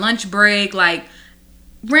 On my lunch break, like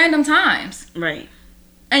random times. Right.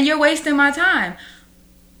 And you're wasting my time.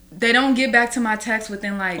 They don't get back to my text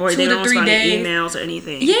within like 2 to 3 days. Or they don't respond to emails or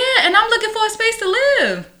anything. Yeah, and I'm looking for a space to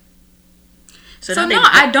live. So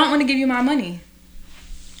I don't want to give you my money.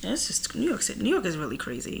 It's just New York City. New York is really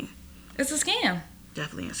crazy. It's a scam.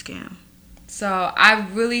 Definitely a scam. So I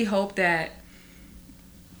really hope that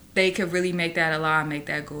they could really make that a law and make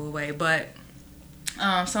that go away. But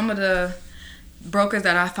some of the brokers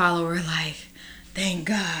that I follow are like, thank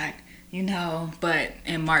God. But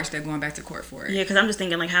in March they're going back to court for it. Yeah, because I'm just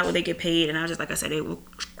thinking, like, how would they get paid? And I was just, like I said, they will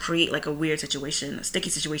create, like, a weird situation, a sticky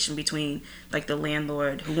situation between, like, the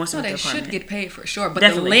landlord who wants to rent the apartment. They should get paid for sure, but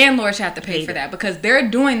Definitely. The landlord should have to pay for that, because they're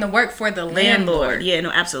doing the work for the landlord. Yeah,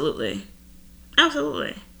 no, absolutely.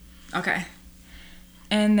 Absolutely. Okay.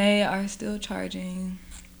 And they are still charging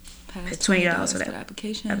past $20 for that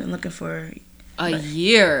application. I've been looking for a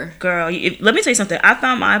year. Girl, let me tell you something. I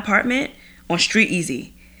found my apartment on Street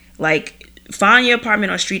Easy. Like, find your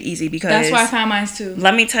apartment on Street Easy, because that's where I found mine too.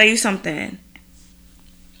 Let me tell you something.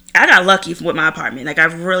 I got lucky with my apartment. Like, I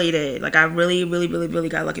really did. Like, I really, really, really, really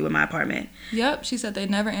got lucky with my apartment. Yep, she said they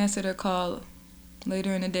never answered her call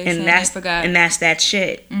later in the day, and saying that's, they forgot. And that's that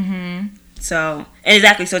shit. Mm-hmm. So,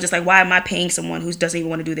 exactly. So, just like, why am I paying someone who doesn't even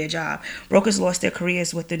want to do their job? Brokers lost their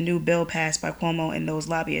careers with the new bill passed by Cuomo and those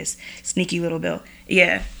lobbyists. Sneaky little bill.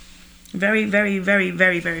 Yeah. Very, very, very,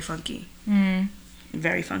 very, very funky.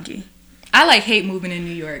 Very funky. I hate moving in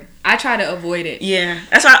New York. I try to avoid it. Yeah.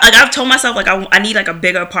 That's why I've told myself, I need, a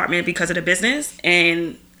bigger apartment because of the business.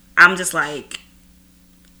 And I'm just like,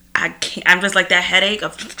 I can't. I'm just like that headache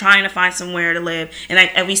of trying to find somewhere to live.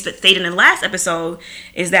 And we stated in the last episode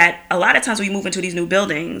is that a lot of times when you move into these new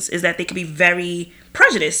buildings is that they can be very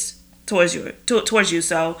prejudiced towards you.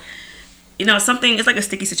 So, something, it's like a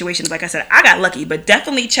sticky situation. Like I said, I got lucky, but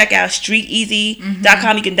definitely check out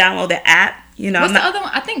StreetEasy.com. You can download the app. What's the other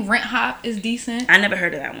one? I think RentHop is decent. I never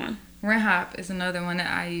heard of that one. RentHop is another one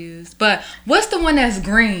that I use. But what's the one that's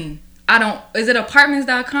green? Is it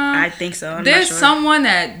apartments.com? I think so. There's someone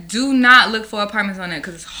that do not look for apartments on it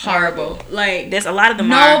because it's horrible. There's a lot of them.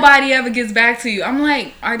 Nobody ever gets back to you. I'm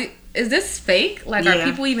like, is this fake? Are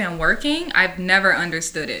people even working? I've never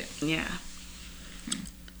understood it. Yeah.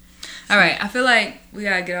 All right. I feel like we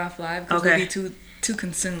gotta get off live because we'll be too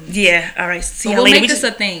consumed. Yeah. All right. See, we'll make this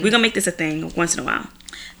a thing. We're gonna make this a thing once in a while.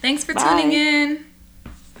 Thanks for tuning in.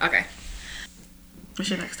 Okay. What's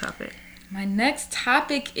your next topic? My next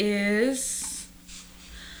topic is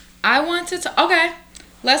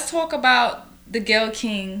let's talk about the Gayle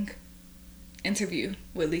King interview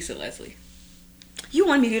with Lisa Leslie. You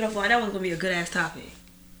wanted me to get off line. That was going to be a good ass topic.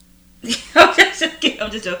 I'm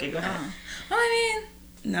just joking. Go ahead.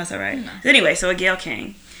 No, it's all right. No. Anyway, so Gayle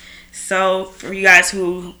King. So for you guys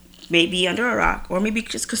who may be under a rock or maybe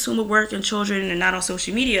just consume with work and children and not on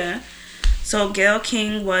social media, so Gayle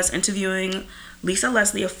King was interviewing Lisa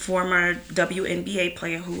Leslie, a former WNBA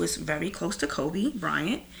player who was very close to Kobe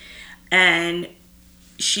Bryant. And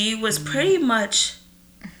she was pretty much,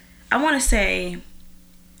 I want to say,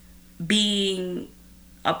 being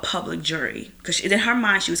a public jury. Because in her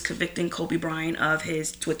mind, she was convicting Kobe Bryant of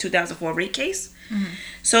his 2004 rape case. Mm-hmm.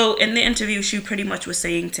 So in the interview, she pretty much was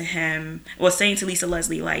saying to Lisa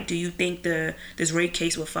Leslie, do you think this rape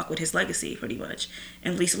case will fuck with his legacy, pretty much?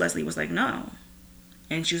 And Lisa Leslie was like, no.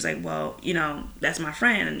 And she was like, well, that's my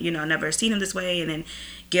friend. And, never seen him this way. And then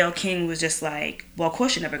Gayle King was just like, well, of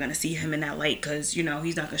course you're never going to see him in that light because, he's not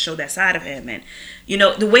going to show that side of him. And,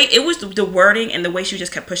 the way it was, the wording and the way she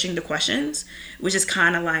just kept pushing the questions was just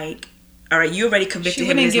kind of like, all right, you already convicted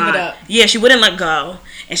him in his mind. She wouldn't give it up. Yeah, she wouldn't let go.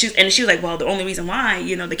 And she was like, well, the only reason why,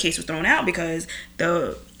 the case was thrown out because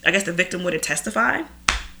the victim wouldn't testify.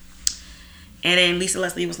 And then Lisa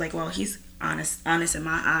Leslie was like, well, he's honest in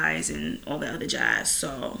my eyes and all the other jazz,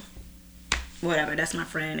 so whatever, that's my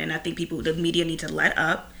friend. And I think the media need to let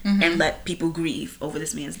up and let people grieve over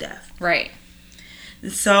this man's death. Right.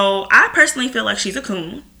 So I personally feel like she's a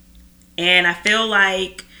coon, and I feel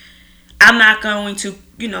like I'm not going to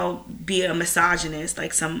be a misogynist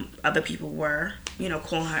like some other people were,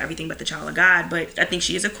 calling her everything but the child of God, but I think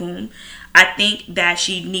she is a coon. I think that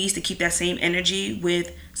she needs to keep that same energy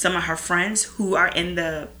with some of her friends who are in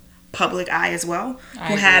the public eye as well,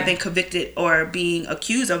 who have been convicted or being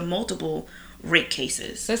accused of multiple rape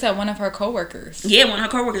cases. So that's one of her coworkers. Yeah, one of her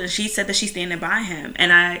coworkers, and she said that she's standing by him.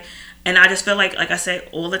 And I just feel like I said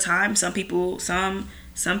all the time, some people, some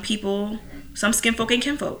skinfolk ain't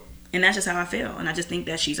kinfolk, and that's just how I feel. And I just think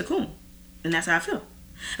that she's a coon, and that's how I feel.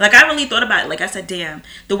 I really thought about it. Like I said, damn,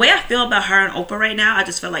 the way I feel about her and Oprah right now, I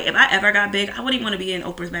just feel like if I ever got big, I wouldn't even want to be in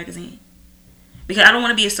Oprah's magazine. Because I don't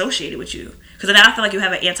want to be associated with you. Because then I feel like you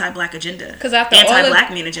have an anti-black agenda.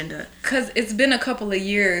 Anti-black man agenda. Because it's been a couple of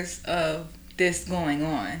years of this going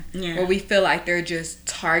on. Yeah. Where we feel like they're just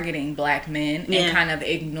targeting black men and kind of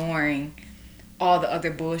ignoring all the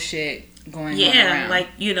other bullshit going on around.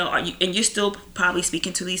 And you're still probably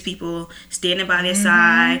speaking to these people, standing by their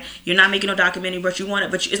side. You're not making no documentary, but you want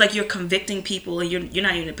it. But it's like you're convicting people, and you're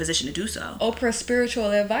not even in a position to do so. Oprah's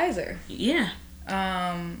spiritual advisor. Yeah.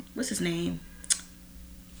 What's his name?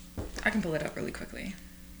 I can pull it up really quickly.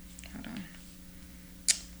 Hold on.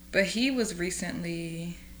 But he was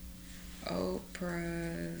recently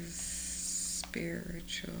Oprah's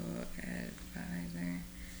spiritual advisor.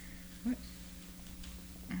 What?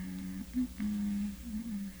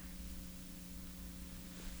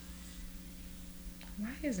 Why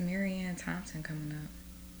is Marianne Thompson coming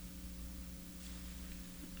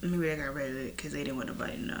up? Maybe they got rid of it because they didn't want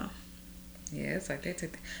nobody to know. Yeah, it's like they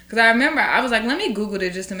took... Because I remember, I was like, let me Google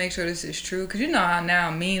it just to make sure this is true. Because you know how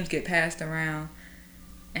now memes get passed around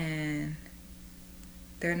and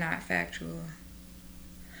they're not factual.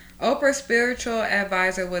 Oprah's spiritual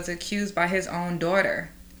advisor was accused by his own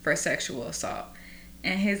daughter for sexual assault.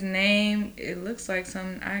 And his name, it looks like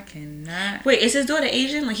something I cannot. Wait, is his daughter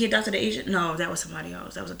Asian? Like he adopted an Asian? No, that was somebody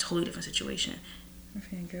else. That was a totally different situation.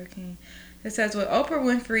 Gayle King. It says, with Oprah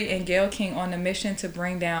Winfrey and Gayle King on a mission to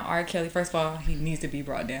bring down R. Kelly. First of all, he needs to be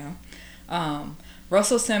brought down.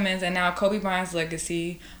 Russell Simmons and now Kobe Bryant's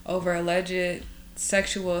legacy over alleged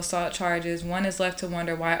sexual assault charges. One is left to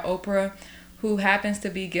wonder why Oprah, who happens to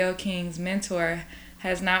be Gayle King's mentor,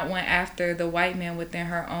 has not went after the white men within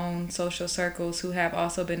her own social circles who have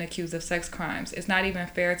also been accused of sex crimes. It's not even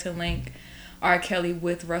fair to link R. Kelly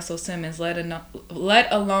with Russell Simmons, let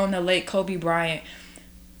alone the late Kobe Bryant.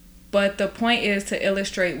 But the point is to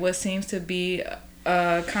illustrate what seems to be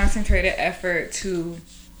a concentrated effort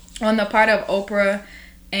on the part of Oprah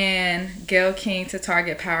and Gayle King to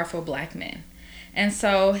target powerful black men. And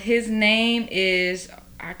so his name is,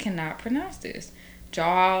 I cannot pronounce this,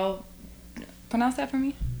 João. Pronounce that for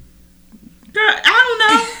me? Girl, I don't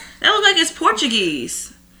know. That looks like it's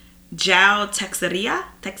Portuguese. João Teixeira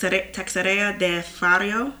de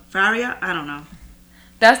Faria. I don't know.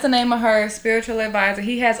 That's the name of her spiritual advisor.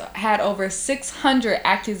 He has had over 600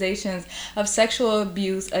 accusations of sexual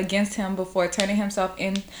abuse against him before turning himself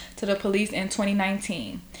in to the police in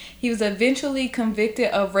 2019. He was eventually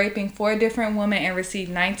convicted of raping 4 different women and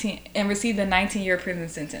received a 19-year prison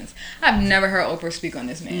sentence. I've never heard Oprah speak on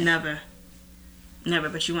this man. Never,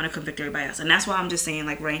 but you want to convict everybody else. And that's why I'm just saying,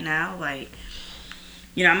 like, right now, like,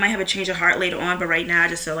 you know, I might have a change of heart later on, but right now I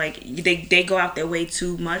just feel like they go out their way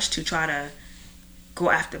too much to try to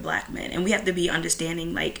go after black men. And we have to be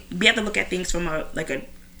understanding, like, we have to look at things from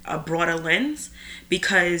a broader lens,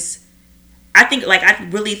 because I think, like, I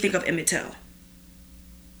really think of Emmett Till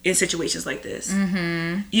in situations like this.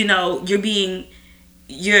 Mm-hmm. You know, you're being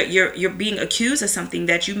accused of something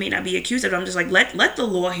that you may not be accused of. I'm just like, let the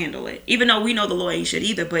law handle it. Even though we know the law ain't shit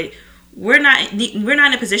either, but we're not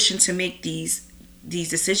in a position to make these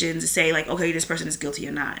decisions to say, like, okay, this person is guilty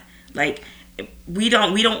or not. Like, we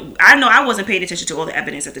don't. I know I wasn't paying attention to all the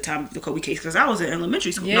evidence at the time of the Kobe case because I was in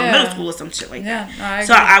elementary school, middle school or some shit like that.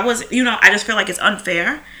 So I was, you know, I just feel like it's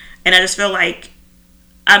unfair, and I just feel like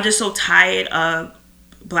I'm just so tired of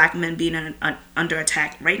black men being under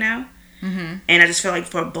attack right now. Mm-hmm. And I just feel like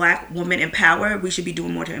for black women in power, we should be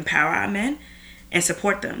doing more to empower our men and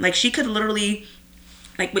support them. Like, she could literally,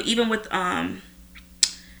 like, but even with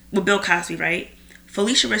Bill Cosby, right?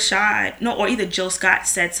 Felicia Rashad, or either Jill Scott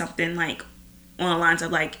said something like on the lines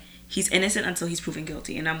of, like, he's innocent until he's proven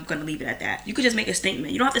guilty, and I'm gonna leave it at that. You could just make a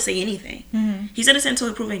statement. You don't have to say anything. Mm-hmm. He's innocent until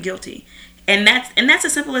he's proven guilty, and that's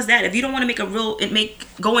as simple as that. If you don't want to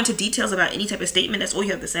go into details about any type of statement, that's all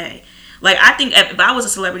you have to say. Like, I think if I was a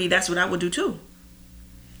celebrity, that's what I would do too.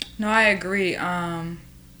 No, I agree. And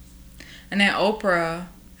then Oprah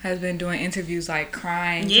has been doing interviews, like,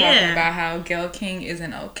 crying, talking about how Gayle King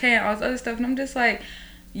isn't okay and all this other stuff. And I'm just like,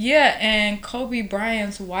 yeah, and Kobe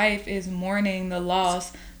Bryant's wife is mourning the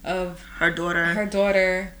loss of her daughter, and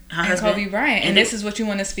husband. Kobe Bryant. And this is what you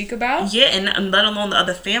want to speak about? Yeah, and let alone the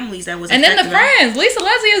other families that was and then the friends. Lisa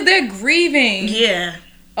Leslie is there grieving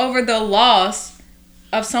over the loss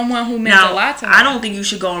of someone who meant a lot to her. I don't think you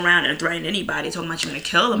should go around and threaten anybody talking about you're going to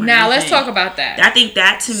kill them. Now, let's talk about that. I think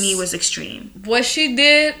that, to me, was extreme. What she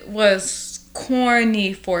did was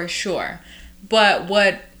corny for sure. But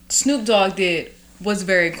what Snoop Dogg did was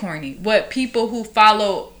very corny. What people who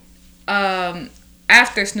follow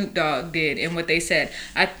after Snoop Dogg did and what they said,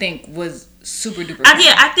 I think was super duper.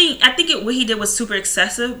 I think what he did was super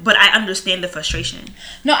excessive, but I understand the frustration.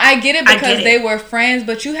 No, I get it because they were friends,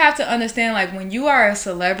 but you have to understand, like, when you are a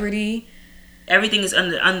celebrity, everything is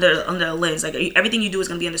under a lens. Like, everything you do is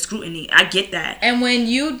going to be under scrutiny. I get that. And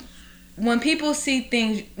when people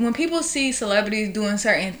see celebrities doing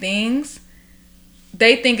certain things,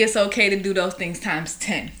 they think it's okay to do those things times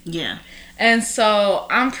 10. Yeah. And so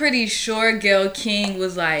I'm pretty sure Gayle King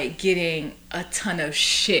was, like, getting a ton of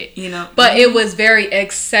shit, you know, but it was very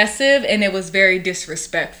excessive and it was very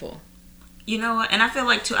disrespectful. You know what? And I feel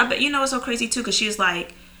like too. I bet you know it's so crazy too because she's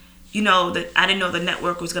like, you know, that I didn't know the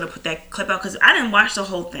network was gonna put that clip out because I didn't watch the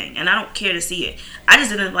whole thing and I don't care to see it. I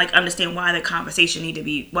just didn't like understand why the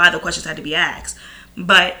questions had to be asked.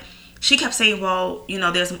 But she kept saying, well, you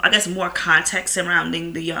know, there's I guess more context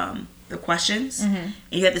surrounding the questions, and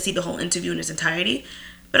you have to see the whole interview in its entirety.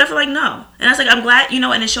 But I feel like no. And I was like, I'm glad, you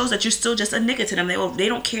know, and it shows that you're still just a nigga to them. They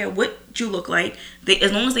don't care what you look like.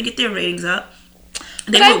 As long as they get their ratings up,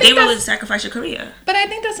 they will sacrifice your career. But I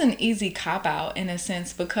think that's an easy cop-out in a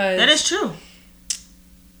sense because... That is true.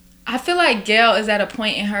 I feel like Gayle is at a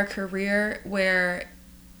point in her career where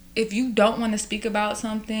if you don't want to speak about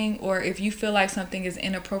something or if you feel like something is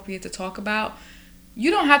inappropriate to talk about,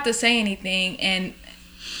 you don't have to say anything and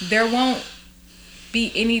there won't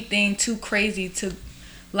be anything too crazy to,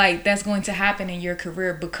 like, that's going to happen in your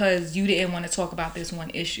career because you didn't want to talk about this one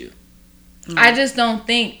issue. I just don't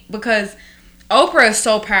think, because Oprah is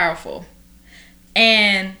so powerful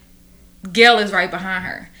and Gayle is right behind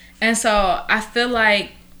her. And so I feel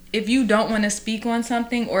like if you don't want to speak on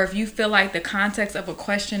something, or if you feel like the context of a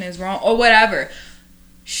question is wrong or whatever,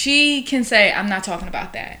 she can say, I'm not talking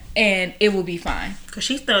about that, and it will be fine. Because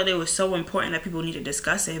she thought it was so important that people need to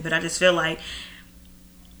discuss it. But I just feel like,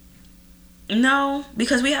 no,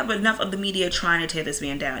 because we have enough of the media trying to tear this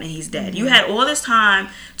man down, and he's dead. Mm-hmm. You had all this time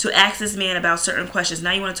to ask this man about certain questions.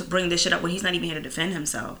 Now you want to bring this shit up when he's not even here to defend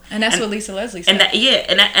himself. And that's what Lisa Leslie said.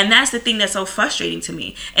 And that's the thing that's so frustrating to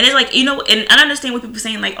me. And it's like, you know, and I understand what people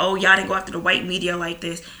saying, like, oh, y'all didn't go after the white media like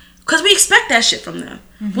this. Because we expect that shit from them.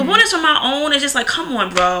 Mm-hmm. But when it's from our own, it's just like, come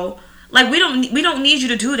on, bro. Like, we don't need you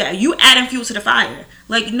to do that. You adding fuel to the fire.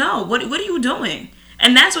 Like, no, what are you doing?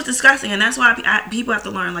 And that's what's disgusting, and that's why people have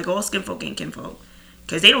to learn, like, all skin folk ain't kinfolk.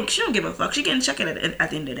 Because she don't give a fuck. She getting checked at the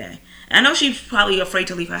end of the day. And I know she's probably afraid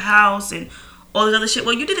to leave her house and all this other shit.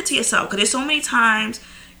 Well, you did it to yourself. Because there's so many times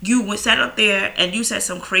you sat up there and you said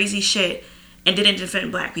some crazy shit and didn't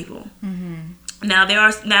defend black people. Mm-hmm. Now,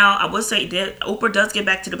 I would say that Oprah does get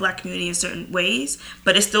back to the black community in certain ways,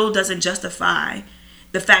 but it still doesn't justify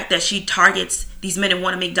the fact that she targets these men and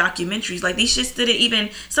want to make documentaries. Like, these shits didn't even,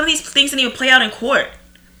 some of these things didn't even play out in court.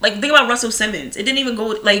 Like, think about Russell Simmons. It didn't even go,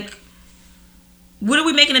 like, what are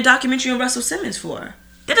we making a documentary on Russell Simmons for?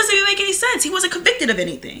 That doesn't even make any sense. He wasn't convicted of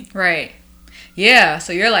anything. Right. Yeah,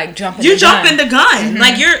 so you're like jumping the gun. Mm-hmm.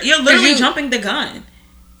 Like, you're literally jumping the gun.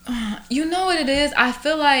 You know what it is? I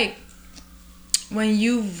feel like when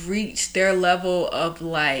you reach their level of,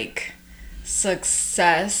 like,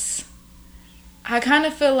 success, I kind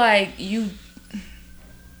of feel like it's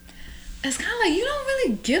kind of like you don't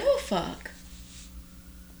really give a fuck.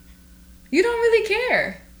 You don't really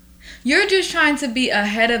care. You're just trying to be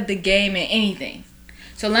ahead of the game in anything.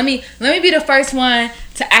 So let me be the first one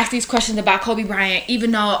to ask these questions about Kobe Bryant,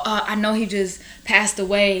 even though I know he just passed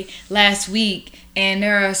away last week and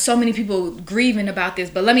there are so many people grieving about this.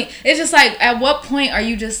 But it's just like, at what point are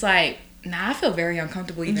you just like, nah, I feel very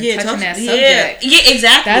uncomfortable even touching that subject. Yeah,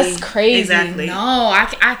 exactly. That's crazy. Exactly. No,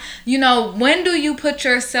 I you know, when do you put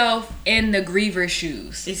yourself in the griever's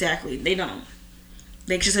shoes? Exactly. They don't.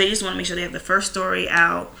 They just want to make sure they have the first story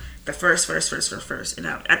out, the first. And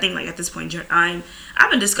I think, like, at this point,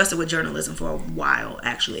 I've been discussing with journalism for a while,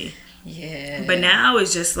 actually. Yeah. But now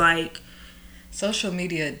it's just like, social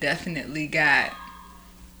media definitely got.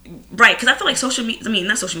 Right, because I feel like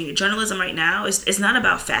not social media, journalism right now, it's not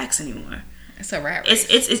about facts anymore. It's a rat race.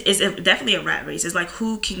 It's definitely a rat race. It's like,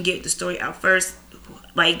 who can get the story out first.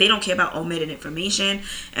 Like, they don't care about omitted information.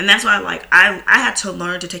 And that's why, like, I had to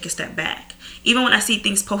learn to take a step back. Even when I see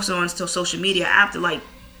things posted on social media, I have to, like,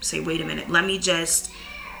 say, wait a minute, let me just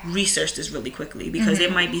research this really quickly, because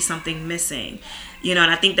there might be something missing. You know,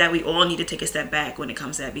 and I think that we all need to take a step back when it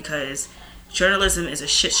comes to that, because journalism is a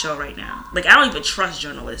shit show right now. Like, I don't even trust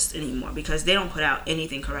journalists anymore, because they don't put out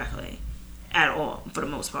anything correctly at all, for the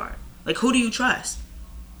most part. Like, who do you trust?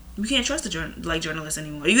 You can't trust journalists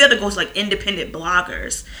anymore. You have to go to, like, independent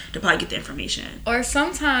bloggers to probably get the information. Or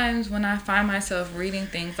sometimes when I find myself reading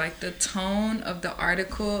things, like, the tone of the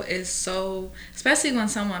article is so, especially when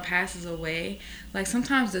someone passes away, like,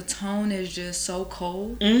 sometimes the tone is just so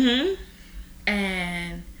cold. Mm-hmm.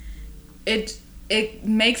 And it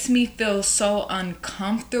makes me feel so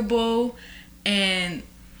uncomfortable. And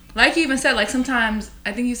like you even said, like, sometimes,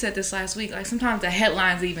 I think you said this last week, like, sometimes the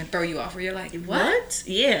headlines even throw you off, where you're like, what?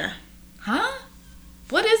 Yeah. Huh?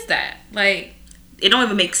 What is that? Like, it don't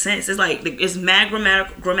even make sense. It's like, it's mad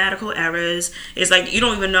grammatical errors. It's like, you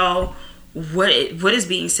don't even know what is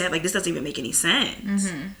being said. Like, this doesn't even make any sense.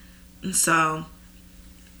 Mm-hmm. And so,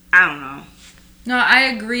 I don't know. No, I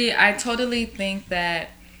agree. I totally think that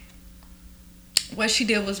what she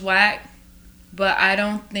did was whack. But I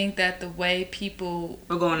don't think that the way people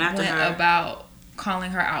were going after her about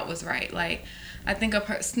calling her out was right. Like, I think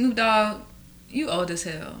Snoop Dogg, you old as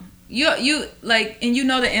hell. You like, and you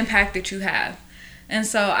know the impact that you have. And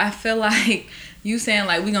so I feel like you saying,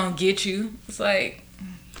 like, we gonna get you. It's like,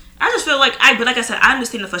 I just feel like but like I said, I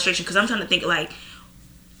understand the frustration, because I'm trying to think, like,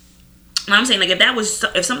 I'm saying, like,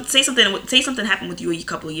 if something happened with you a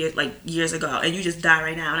couple of years ago, and you just die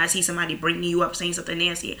right now, and I see somebody bringing you up saying something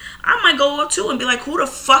nasty, I might go up too and be like, who the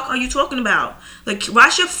fuck are you talking about? Like,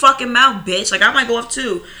 wash your fucking mouth, bitch. Like, I might go up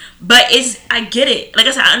too. But I get it. Like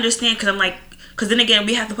I said, I understand, because I'm like, because then again,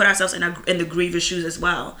 we have to put ourselves in the grievous shoes as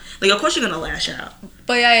well. Like, of course you're gonna lash out.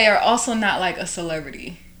 But yeah, you're also not, like, a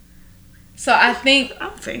celebrity. So I think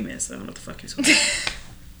I'm famous. I don't know what the fuck you're talking about.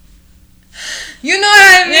 You know what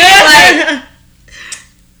I mean? Like,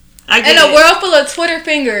 I get in a it. world full of Twitter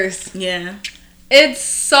fingers, Yeah. it's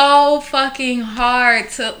so fucking hard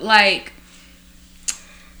to, like,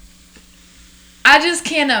 I just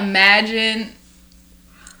can't imagine.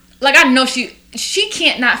 Like, I know she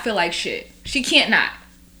can't not feel like shit. She can't not.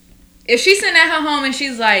 If she's sitting at her home and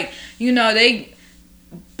she's like, you know,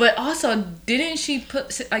 but also, didn't she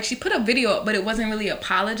she put a video up, but it wasn't really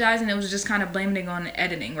apologizing. It was just kind of blaming on the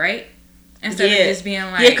editing, right? Instead of just being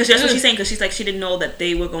like... Yeah, because that's what she's saying. Because she's like, she didn't know that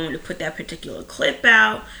they were going to put that particular clip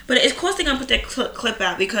out. But of course they're going to put that clip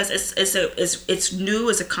out because it's new,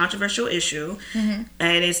 it's a controversial issue. Mm-hmm.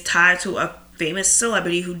 And it's tied to a famous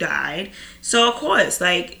celebrity who died. So, of course,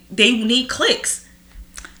 like, they need clicks.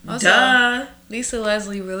 Also, Duh. Lisa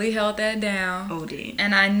Leslie really held that down. Oh, damn.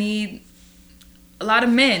 And I need a lot of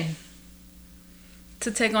men to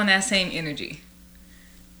take on that same energy.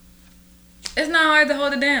 It's not hard to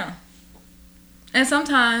hold it down. And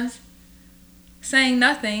sometimes saying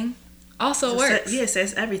nothing also works. Yeah, it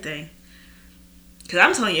says everything. Because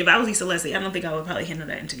I'm telling you, if I was Lisa Leslie, I don't think I would probably handle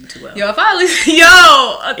that interview too well. Yo, if I was...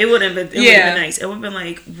 It would have been nice. It would have been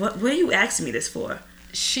like, what are you asking me this for?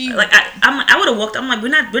 I would have walked. I'm like,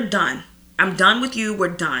 we're done. I'm done with you. We're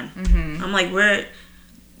done. Mm-hmm. I'm like,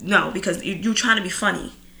 because you're trying to be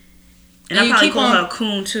funny. And I probably call her a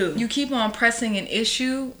coon too. You keep on pressing an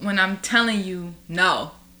issue when I'm telling you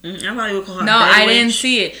no. I probably would call her. No, I didn't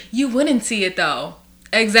see it. You wouldn't see it though.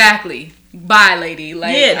 Exactly. Bye, lady.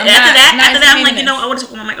 Like, yeah. After that, I'm like, you know, I would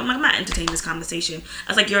have. I'm not entertaining this conversation.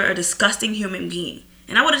 I was like, you're a disgusting human being,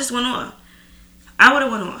 and I would have just went off.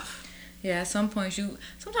 Yeah, at some point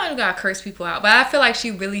sometimes you gotta curse people out, but I feel like she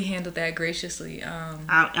really handled that graciously.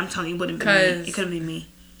 I'm telling you, it wouldn't be me. It couldn't be me.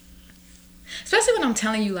 Especially when I'm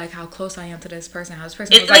telling you like how close I am to this person, how this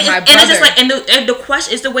person was like my brother. And it's just like, and the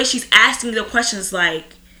question is the way she's asking the questions,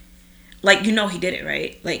 like you know, he did it,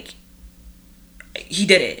 right? Like, he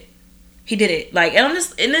did it. Like, and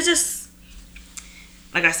it's just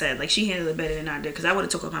like I said, like, she handled it better than I did, because I would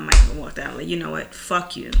have took off my mic and walked out. Like, you know what?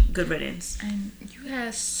 Fuck you. Good riddance. And you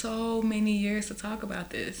had so many years to talk about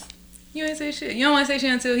this. You ain't say shit. You don't want to say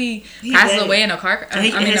shit until he passes away in a car.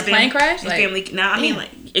 A plane crash. His family. Now, I mean, like,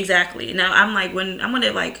 exactly. Now, I'm like, when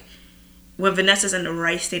Vanessa's in the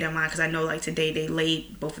right state of mind, because I know, like, today they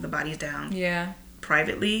laid both of the bodies down. Yeah.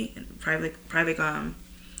 Private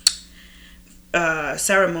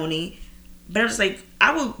ceremony. But I'm just like,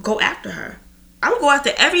 I will go after her. I would go after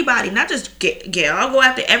everybody, not just Gail. I'll go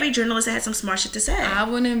after every journalist that had some smart shit to say. I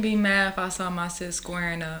wouldn't be mad if I saw my sis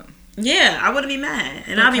squaring up. Yeah, I wouldn't be mad,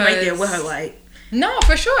 and I'll be right there with her, like. No,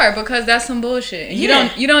 for sure, because that's some bullshit. And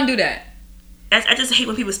you don't do that. I just hate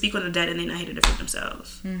when people speak on the dead and they're not here to defend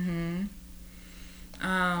themselves. Mm-hmm.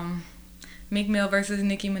 Meek Mill versus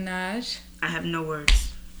Nicki Minaj. I have no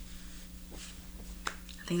words.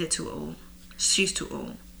 I think they're too old. She's too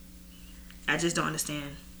old. I just don't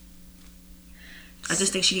understand. I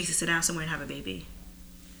just think she needs to sit down somewhere and have a baby.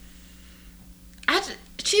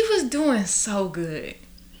 She was doing so good.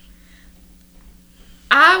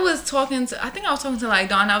 I was talking to like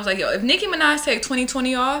Dawn. I was like, yo, if Nicki Minaj take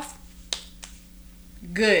 2020 off,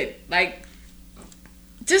 good. Like,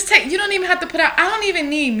 just take. You don't even have to put out. I don't even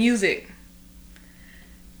need music.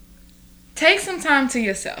 Take some time to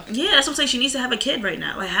yourself. Yeah, that's what I'm saying. She needs to have a kid right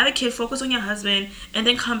now. Like, have a kid, focus on your husband, and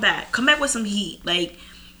then come back. Come back with some heat. Like,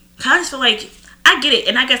 I just feel like, I get it,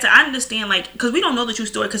 and I guess I understand, like, because we don't know the true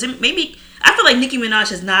story. Because maybe I feel like Nicki Minaj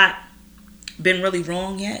has not been really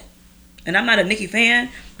wrong yet. And I'm not a Nicki fan,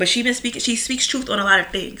 but she speaks truth on a lot of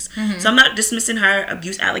things. Mm-hmm. So I'm not dismissing her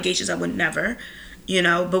abuse allegations. I would never, you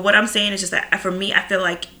know. But what I'm saying is just that for me, I feel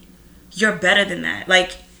like you're better than that.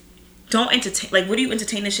 Like, don't entertain. Like, what do you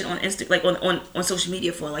entertain this shit on on social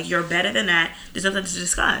media for? Like, you're better than that. There's nothing to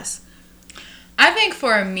discuss. I think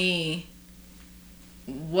for me,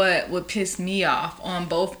 what would piss me off on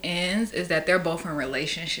both ends is that they're both in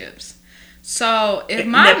relationships. So if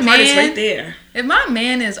my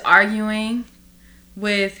man is arguing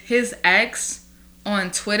with his ex on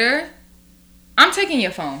Twitter, I'm taking your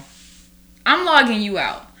phone. I'm logging you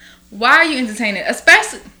out. Why are you entertaining?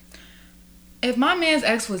 Especially if my man's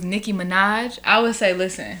ex was Nicki Minaj, I would say,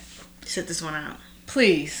 listen, sit this one out,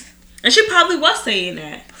 please. And she probably was saying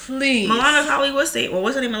that. Please. Milano probably was saying. Well,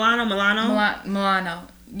 what's her name? Milano.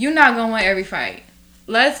 You're not gonna win every fight.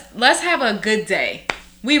 Let's have a good day.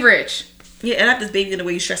 We rich. Yeah, and not this baby in the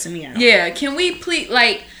way you're stressing me out. Yeah, can we please,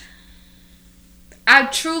 like, I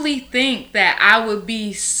truly think that I would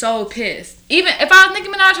be so pissed. Even if I was Nicki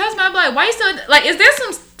Minaj's husband, I'd be like, why you still, like, is there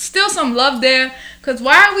still some love there? Because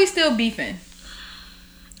why are we still beefing?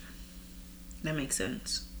 That makes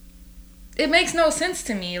sense. It makes no sense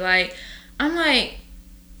to me. Like, I'm like,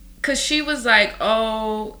 cause she was like,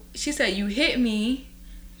 oh, she said you hit me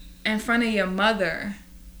in front of your mother.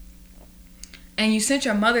 And you sent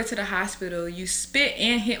your mother to the hospital. You spit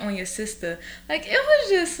and hit on your sister. Like, it was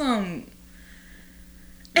just some...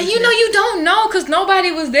 And you know you don't know because nobody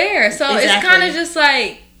was there. So it's kind of just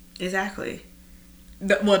like... Exactly.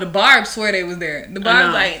 The Barbs swear they was there. The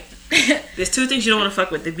Barbs like... There's two things you don't want to fuck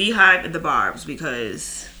with. The Beehive and the Barbs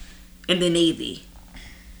because... And the Navy.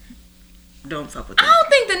 Don't fuck with them. I don't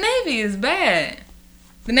think the Navy is bad.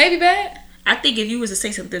 The Navy bad? I think if you was to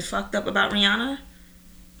say something fucked up about Rihanna...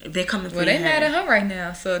 They're coming for Well, they mad at her right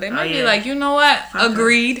now, so they might be like, you know what? Fuck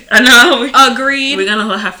Agreed. Her. I know. Agreed. We're gonna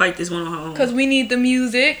let her fight this one on her own. Because we need the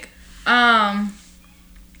music. I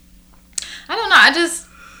don't know.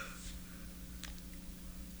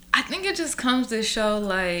 I think it just comes to show,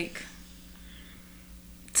 like,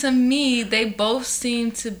 to me, they both seem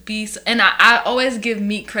to be, and I always give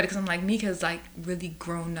Meek credit because I'm like, Meek has, like, really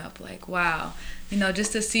grown up. Like, wow. You know,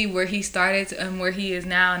 just to see where he started and where he is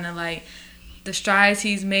now, and then, like, the strides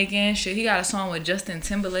he's making. Shit, he got a song with Justin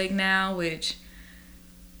Timberlake now, which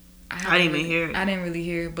I didn't even hear it. I didn't really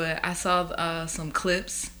hear it, but I saw some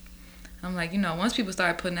clips. I'm like, you know, once people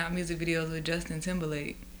start putting out music videos with Justin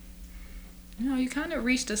Timberlake, you know, you kind of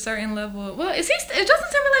reached a certain level. Well, is Justin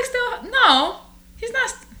Timberlake still? No, he's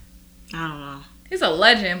not. I don't know. He's a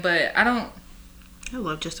legend, but I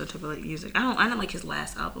love Justin Timberlake music. I don't like his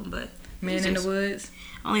last album, but Man in the Woods.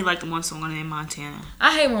 I only like the one song on it in Montana.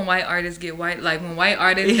 I hate when white artists get white. Like when white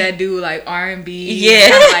artists that do like R&B.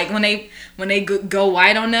 Yeah. Like when they go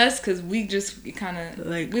white on us, because we just kind of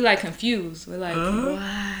like we like confused. We're like,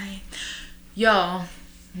 why? Yo,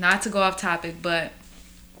 not to go off topic, but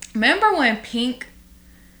remember when Pink?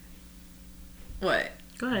 What?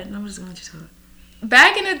 Go ahead. I'm just gonna let you talk.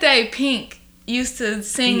 Back in the day, Pink used to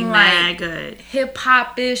sing like hip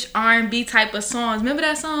hop ish R&B type of songs. Remember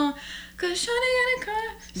that song? Cause shorty in a car,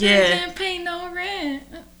 can't pay no rent.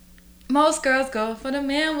 Most girls go for the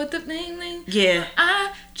man with the bling bling. Yeah.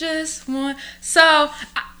 I just want. So,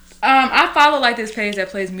 I follow like this page that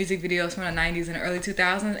plays music videos from the 90s and the early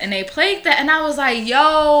 2000s, and they played that, and I was like,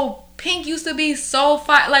 yo, Pink used to be so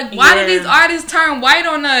fire. Like, why do these artists turn white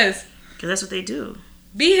on us? Because that's what they do.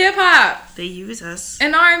 Be hip hop. They use us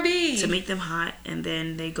and R&B to make them hot, and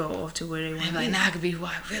then they go off to where they want to be. Like, now I could be who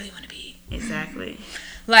I really want to be. Exactly.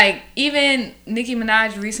 Like, even Nicki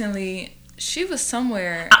Minaj recently, she was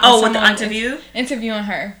somewhere. With the interview? Interviewing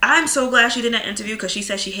her. I'm so glad she did that interview because she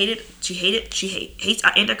said she hates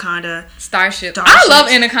Anaconda. Starships. I love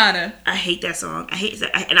Anaconda. I hate that song. I hate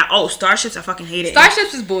that. Starships, I fucking hate it.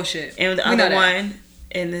 Starships is bullshit. And the other one,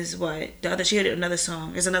 and this what? The other, she had another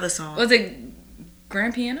song. There's another song. Was it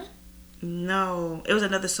Grand Piano? No, it was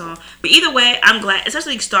another song. But either way, I'm glad,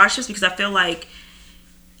 especially Starships, because I feel like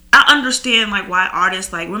I understand like why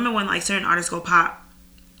artists like remember when like certain artists go pop,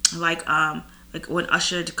 like when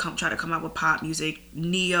Usher try to come out with pop music,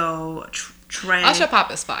 Neo, Trey. Usher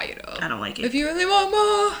pop is fire though. I don't like it. If you really want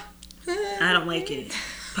more, I don't like it.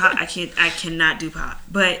 Pop, I cannot do pop.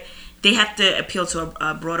 But they have to appeal to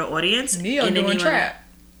a broader audience. Neo and doing trap.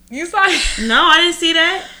 You saw it? No, I didn't see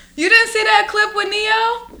that. You didn't see that clip with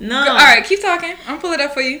Neo? No. All right, keep talking. I'm pull it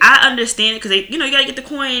up for you. I understand it because you gotta get the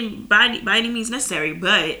coin by any means necessary.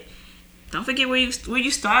 But don't forget where you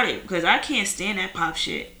started, because I can't stand that pop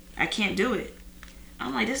shit. I can't do it.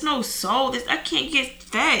 I'm like, there's no soul. I can't get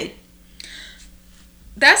fed.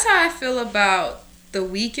 That's how I feel about The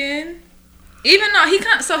Weeknd. Even though he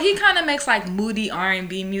kind of makes like moody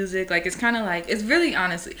R&B music. Like it's kind of like it's really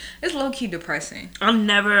honestly it's low key depressing. I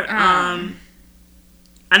never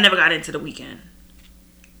got into The Weeknd.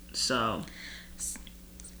 So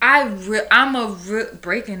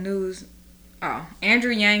breaking news. Oh,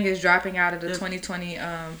 Andrew Yang is dropping out of the 2020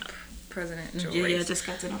 presidential race. Yeah, I just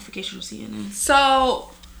got the notification from CNN.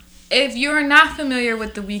 So, if you're not familiar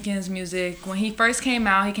with The Weeknd's music, when he first came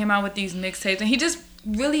out, he came out with these mixtapes, and he just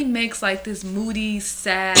really makes like this moody,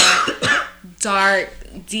 sad, dark,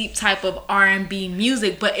 deep type of R&B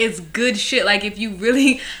music, but it's good shit. Like if you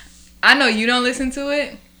really, I know you don't listen to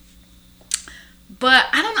it, but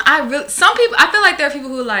I don't know. I feel like there are people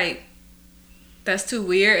who like, that's too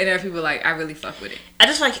weird, and there are people like, I really fuck with it. I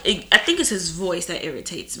think it's his voice that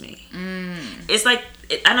irritates me. It's like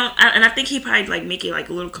and I think he probably like make it like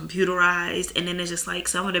a little computerized, and then it's just like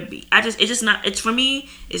some of the beat. It's for me.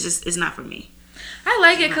 It's not for me. I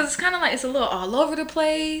like it because it's kind of like it's a little all over the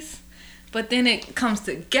place, but then it comes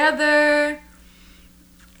together.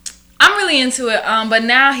 I'm really into it. But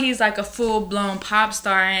now he's like a full blown pop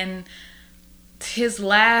star, and his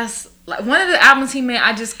last one of the albums he made,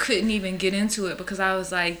 I just couldn't even get into it because I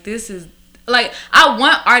was like, like, I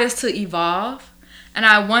want artists to evolve, and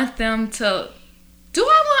I want them to. Do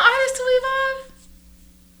I want artists to evolve?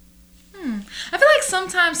 I feel like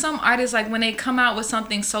sometimes some artists, like, when they come out with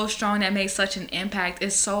something so strong that makes such an impact,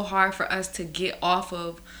 it's so hard for us to get off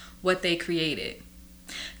of what they created.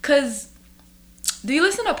 Cause, do you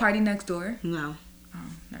listen to Party Next Door? No. Oh,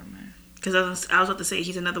 never mind. Because I was about to say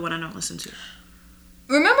he's another one I don't listen to.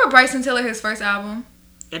 Remember Bryson Tiller, his first album?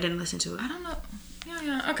 I didn't listen to it. I don't know.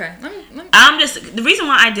 Yeah. Okay. Let me. The reason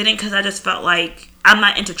why I didn't, because I just felt like I'm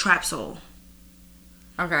not into trap soul.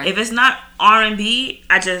 Okay. If it's not R&B,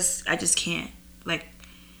 I just can't. Like,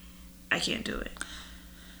 I can't do it.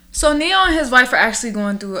 So Neo and his wife are actually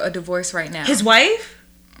going through a divorce right now. His wife?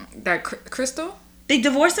 That Crystal? They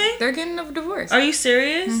divorcing? They're getting a divorce. Are you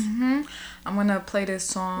serious? Mm-hmm. I'm gonna play this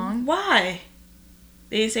song. Why?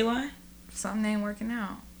 They didn't say why? Something ain't working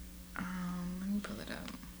out. Let me pull it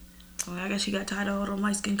up. Well, I guess she got tired of all the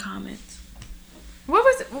light skin comments. Who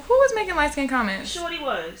was making light skin comments? Shorty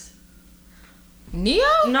was. Neo?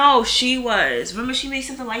 No, she was. Remember she made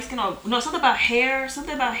something light skin or no, something about hair.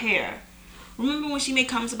 Something about hair. Remember when she made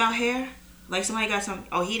comments about hair? Like somebody got some.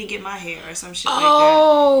 Oh, he didn't get my hair or some shit like that.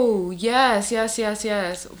 Oh, yes.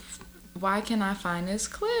 Why can't I find this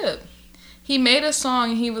clip? He made a song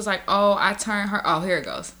and he was like, "Oh, I turned her." Oh, here it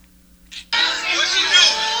goes.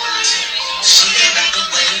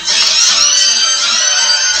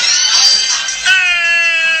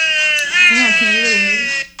 Damn, can you really hear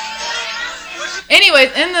it?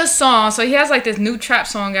 Anyways, in the song, so he has like this new trap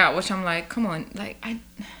song out, which I'm like, come on, like I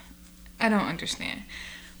don't understand,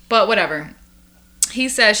 but whatever. He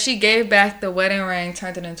says she gave back the wedding ring,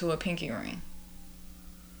 turned it into a pinky ring,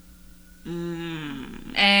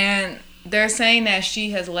 and they're saying that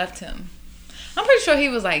she has left him. I'm pretty sure he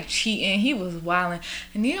was like cheating. He was wilding,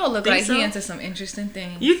 and Neo looked like he into some interesting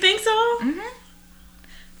things. You think so? Mhm.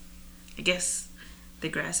 I guess the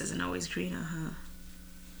grass isn't always greener, huh?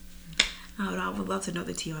 I would love to know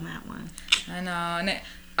the tea on that one. I know.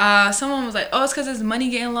 And someone was like, "Oh, it's because his money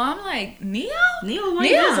getting low." I'm like,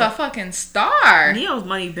 Neo's a fucking star. Neo's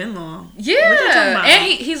money been long. Yeah, what they talking about?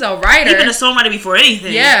 And he's a writer. He been a songwriter before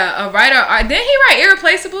anything. Yeah, a writer. Didn't he write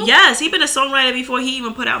Irreplaceable? Yes, he been a songwriter before he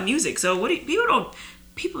even put out music. So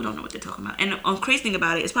people don't know what they're talking about. And the crazy thing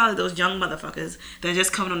about it, it's probably those young motherfuckers that are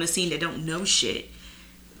just coming on the scene that don't know shit.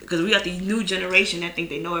 Because we got the new generation that think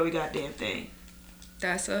they know every goddamn thing.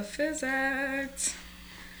 That's a physics.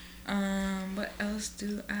 What else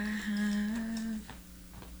do I have?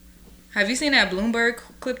 Have you seen that Bloomberg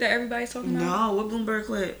clip that everybody's talking about? No, what Bloomberg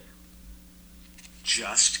clip?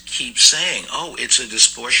 Just keep saying, oh, it's a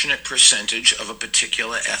disproportionate percentage of a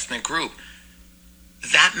particular ethnic group.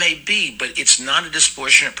 That may be, but it's not a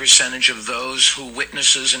disproportionate percentage of those who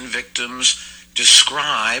witnesses and victims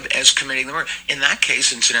describe as committing the murder. In that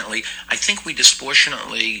case, incidentally, I think we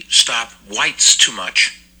disproportionately stop whites too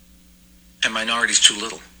much and minorities too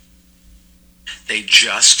little. They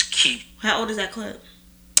just keep... How old is that clip?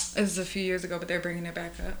 It was a few years ago, but they're bringing it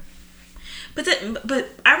back up. But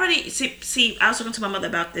I already... See, I was talking to my mother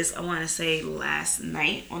about this, I want to say, last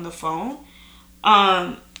night on the phone.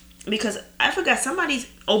 Because I forgot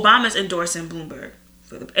Obama's endorsing Bloomberg.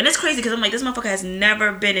 And it's crazy because I'm like, this motherfucker has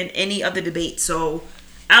never been in any of the debates. So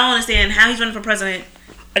I don't understand how he's running for president.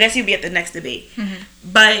 I guess he'll be at the next debate. Mm-hmm.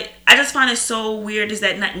 But I just find it so weird is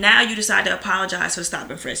that now you decide to apologize for stop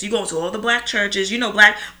and frisk. You go to all the black churches. You know,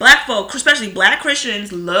 black folk, especially black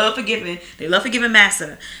Christians, love forgiving. They love forgiving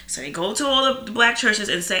massa. So they go to all the black churches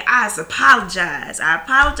and say, I apologize. I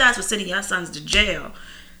apologize for sending your sons to jail.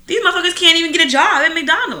 These motherfuckers can't even get a job at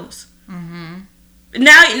McDonald's. Mm-hmm.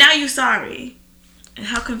 Now you sorry. And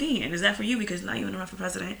how convenient is that for you? Because now you want to run for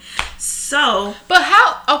president. So, but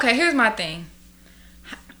how? Okay, here's my thing.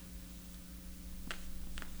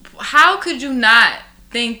 How could you not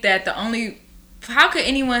think that how could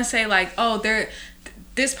anyone say like, oh,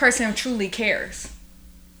 this person truly cares?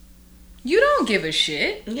 You don't give a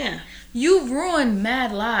shit. Yeah. You've ruined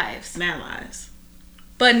mad lives. Mad lives.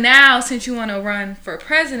 But now, since you want to run for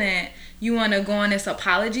president, you want to go on this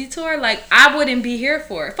apology tour? Like, I wouldn't be here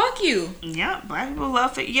for it. Fuck you. Yeah, black people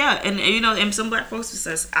love it. Yeah, and you know, and some black folks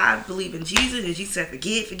says, I believe in Jesus, and Jesus said,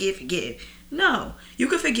 forgive. No, you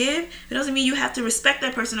can forgive. It doesn't mean you have to respect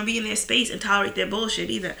that person or be in their space and tolerate their bullshit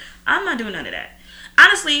either. I'm not doing none of that.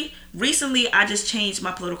 Honestly, recently, I just changed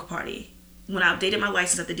my political party. When I updated my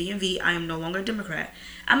license at the DMV, I am no longer a Democrat.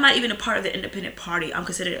 I'm not even a part of the independent party. I'm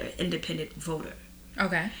considered an independent voter.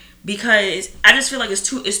 Okay. Because I just feel like it's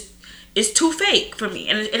too fake for me,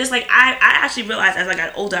 and it's like I actually realized as I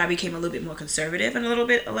got older I became a little bit more conservative and a little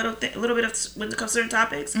bit of when it comes to certain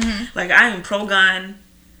topics. Mm-hmm. Like I am pro gun,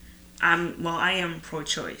 I am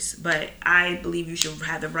pro-choice, but I believe you should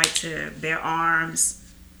have the right to bear arms.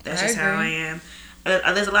 That's just how I am.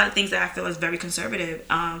 There's a lot of things that I feel is very conservative,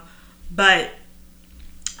 but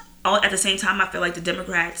at the same time, I feel like the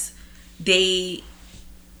Democrats, they're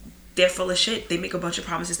full of shit. They make a bunch of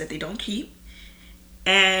promises that they don't keep,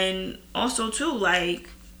 and also too, like,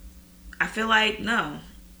 I feel like no,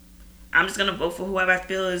 I'm just gonna vote for whoever I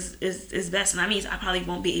feel is best, and that means I probably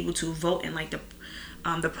won't be able to vote in like the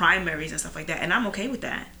primaries and stuff like that, and I'm okay with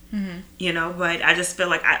that. You know, but I just feel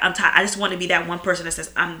like I'm tired. I just want to be that one person that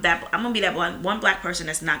says I'm gonna be that one black person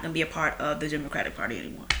that's not gonna be a part of the Democratic Party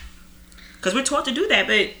anymore. Because we're taught to do that,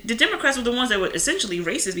 but the Democrats were the ones that were essentially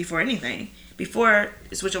racist before anything. Before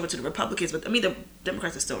it switched over to the Republicans, but I mean the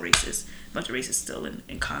Democrats are still racist. A bunch of racists still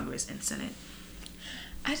in Congress and Senate.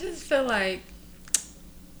 I just feel like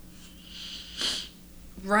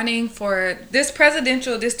running for this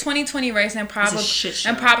 2020 race and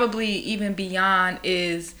probably even beyond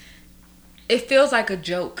it feels like a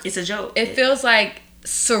joke. It's a joke. It feels like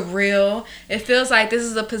surreal. It feels like this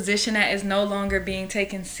is a position that is no longer being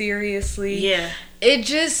taken seriously. Yeah. It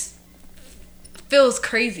just feels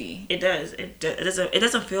crazy. It does. It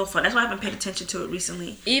doesn't feel fun. That's why I haven't paid attention to it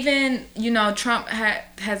recently. Even, Trump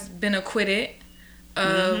has been acquitted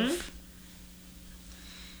of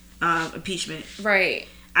impeachment. Right.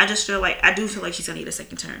 I do feel like he's gonna get a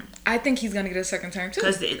second term. I think he's gonna get a second term too.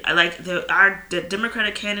 Because the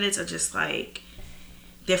Democratic candidates are just like,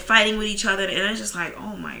 they're fighting with each other, and it's just like,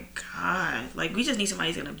 oh my god, like we just need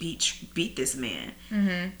somebody who's gonna beat this man.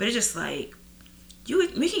 But it's just like,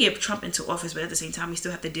 we can get Trump into office, but at the same time we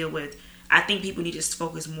still have to deal with. I think people need to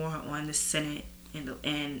focus more on the Senate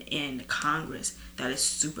and Congress. That is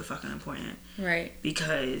super fucking important, right?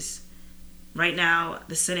 Because right now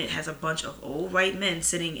the Senate has a bunch of old white men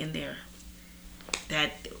sitting in there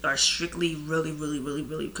that are strictly really, really, really,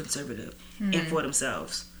 really conservative and for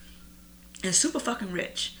themselves and super fucking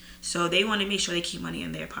rich. So they want to make sure they keep money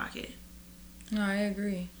in their pocket. No, I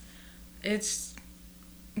agree. I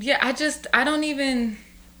don't even.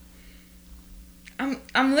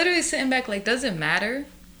 I'm literally sitting back like, does it matter?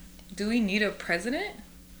 Do we need a president?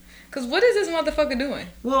 Because what is this motherfucker doing?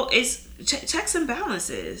 Well, it's checks and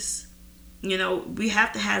balances. We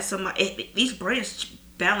have to have each branch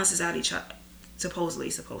balances out each other. Supposedly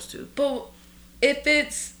supposed to. But if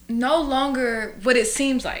it's no longer what it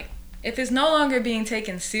seems like, if it's no longer being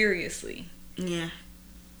taken seriously. Yeah.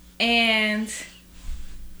 And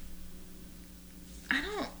I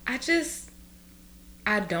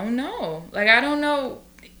don't know. Like, I don't know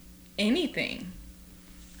anything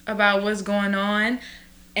about what's going on.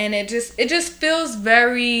 And it just feels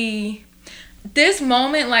very, this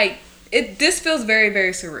moment, like, this feels very,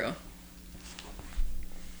 very surreal.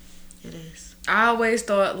 It is. I always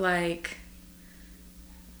thought, like,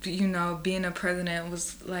 being a president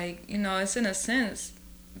was like, it's in a sense,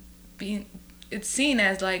 it's seen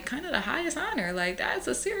as like kind of the highest honor. Like, that's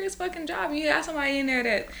a serious fucking job. You got somebody in there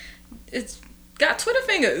that it's got Twitter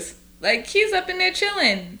fingers. Like, he's up in there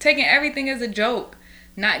chilling, taking everything as a joke,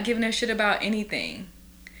 not giving a shit about anything,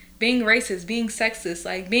 being racist, being sexist,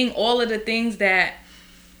 like being all of the things that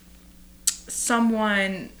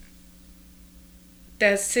someone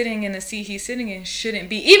that's sitting in the seat he's sitting in shouldn't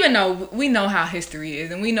be, even though we know how history is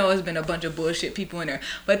and we know it's been a bunch of bullshit people in there.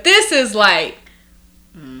 But this is like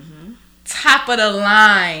top of the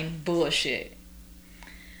line bullshit.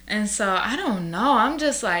 And so I don't know. I'm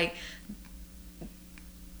just like,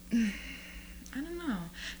 I don't know.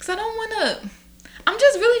 Because I don't want to, I'm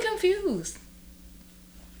just really confused.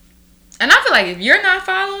 And I feel like if you're not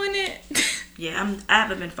following it. Yeah, I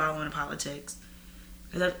haven't been following politics.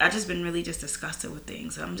 I've just been really just disgusted with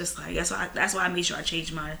things. I'm just like, that's why I made sure I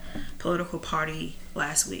changed my political party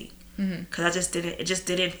last week. Because it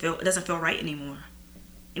doesn't feel right anymore.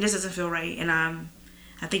 It just doesn't feel right. And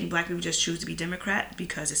I think black people just choose to be Democrat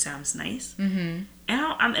because it sounds nice. And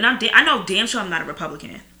I know damn sure I'm not a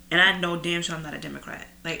Republican. And I know damn sure I'm not a Democrat.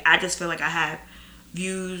 Like, I just feel like I have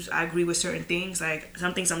views, I agree with certain things. Like,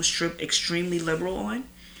 some things I'm extremely liberal on.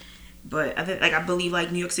 But I believe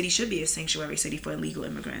like New York City should be a sanctuary city for illegal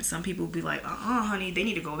immigrants. Some people be like, honey, they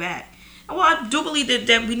need to go back. Well, I do believe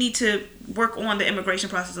that we need to work on the immigration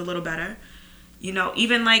process a little better.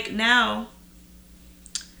 Even like now,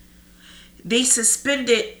 they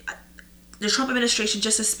suspended, the Trump administration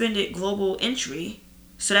just suspended global entry.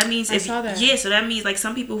 So that means saw that. Yeah, so that means like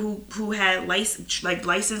some people who had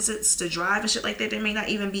licenses to drive and shit like that, they may not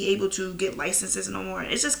even be able to get licenses no more.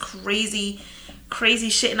 It's just crazy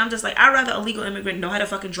shit. And I'm just like, I'd rather a legal immigrant know how to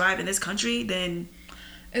fucking drive in this country than.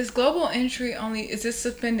 Is global entry only, is this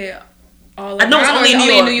suspended all over? No, it's only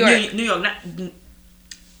New New York.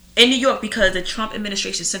 in New York because the Trump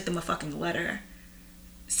administration sent them a fucking letter.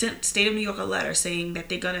 Sent State of New York a letter saying that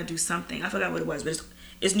they're gonna do something. I forgot what it was, but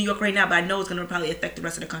it's New York right now, but I know it's gonna probably affect the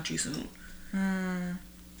rest of the country soon. And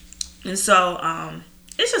so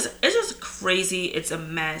it's just crazy. It's a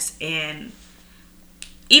mess. And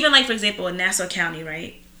even like, for example, in Nassau County,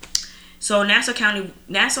 right? So Nassau and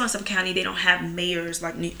Suffolk County, they don't have mayors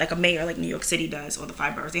like a mayor like New York City does, or the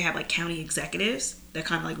 5 boroughs. They have like county executives that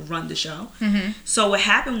kind of like run the show. So what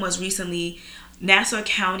happened was recently, Nassau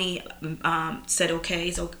County said,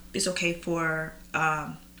 okay, so it's okay for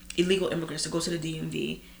illegal immigrants to go to the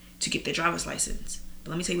DMV to get their driver's license.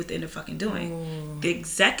 But let me tell you what they ended up fucking doing. Ooh.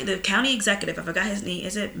 The county executive, I forgot his name.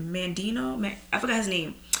 Is it Mandino? I forgot his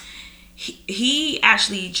name. He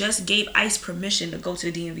actually just gave ICE permission to go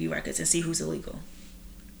to the DMV records and see who's illegal.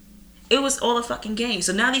 It was all a fucking game.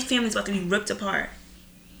 So now these families about to be ripped apart.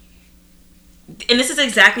 And this is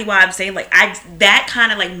exactly why I'm saying, like, that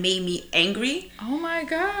kind of like made me angry. Oh my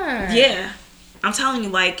god. Yeah. I'm telling you,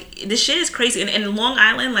 like, this shit is crazy. And in Long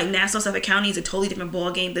Island, like, Nassau, Suffolk County is a totally different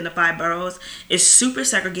ballgame than the 5 boroughs. It's super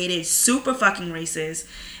segregated, super fucking racist.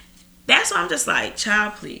 That's why I'm just like,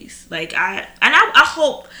 child, please. Like, I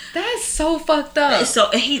hope. That's so fucked up. So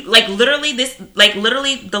he literally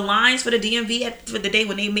the lines for the DMV for the day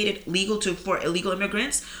when they made it legal for illegal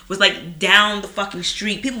immigrants was like down the fucking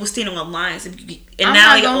street. People were standing on lines, and I'm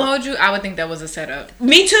now not gonna hold you. I would think that was a setup.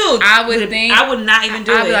 Me too. I would not even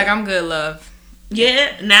do it. I'd be like, I'm good, love.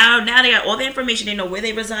 Yeah. Now they got all the information. They know where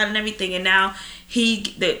they reside and everything. And now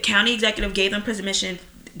the county executive gave them permission,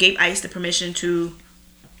 gave ICE the permission to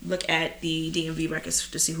look at the DMV records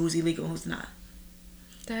to see who's illegal and who's not.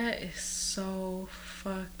 That is so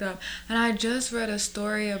fucked up. And I just read a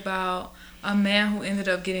story about a man who ended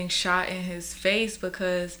up getting shot in his face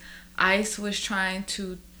because ICE was trying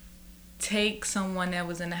to take someone that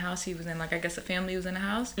was in the house he was in. Like, I guess a family was in the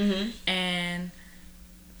house. And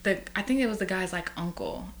I think it was the guy's like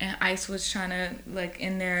uncle. And ICE was trying to, like,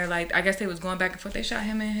 in there, like, I guess they was going back and forth. They shot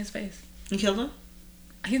him in his face. You killed him?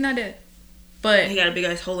 He's not dead. But he got a big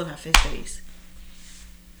ass hole in his face.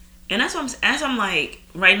 And that's what I'm like,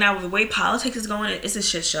 right now with the way politics is going, it's a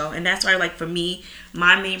shit show. And that's why, like, for me,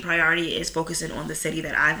 my main priority is focusing on the city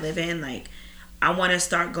that I live in. Like, I want to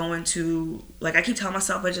start going to, like, I keep telling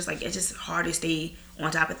myself, but it's just hard to stay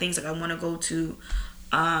on top of things. Like, I want to go to,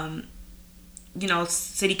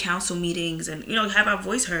 city council meetings and, have our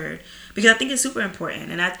voice heard, because I think it's super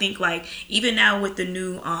important. And I think, like, even now with the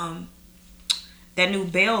new, that new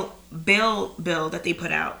bail bill that they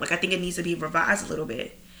put out, like, I think it needs to be revised a little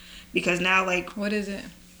bit, because now, like, what is it?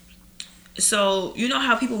 So you know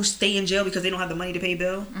how people stay in jail because they don't have the money to pay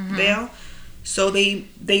bail. So they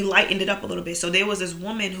lightened it up a little bit. So there was this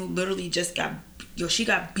woman who literally just got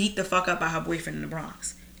beat the fuck up by her boyfriend in the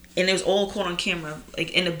Bronx, and it was all caught on camera,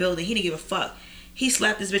 like, in the building. He didn't give a fuck. He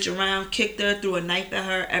slapped this bitch around, kicked her, threw a knife at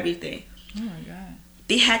her, everything. Oh my god.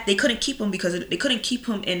 They couldn't keep him because they couldn't keep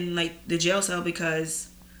him in, like, the jail cell because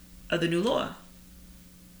of the new law.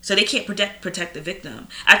 So they can't protect the victim.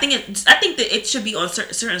 I think that it should be on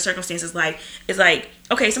certain circumstances. Like, it's like,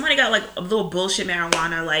 okay, somebody got, like, a little bullshit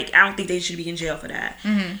marijuana. Like, I don't think they should be in jail for that.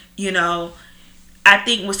 I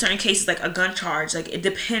think with certain cases, like a gun charge, like, it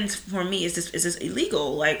depends. For me, is this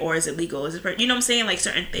illegal? Like, or is it legal? Is it, you know what I'm saying? Like,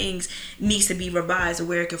 certain things needs to be revised or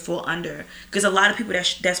where it could fall under. Because a lot of people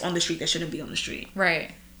that's on the street that shouldn't be on the street.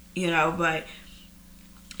 Right. But.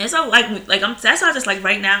 And so, that's why, just, like,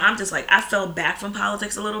 right now, I'm just, like, I fell back from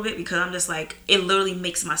politics a little bit because I'm just, like, it literally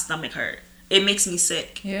makes my stomach hurt. It makes me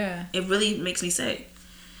sick. Yeah. It really makes me sick.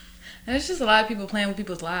 And it's just a lot of people playing with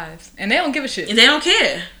people's lives. And they don't give a shit. And they don't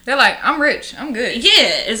care. They're like, I'm rich. I'm good.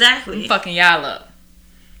 Yeah, exactly. I'm fucking y'all up.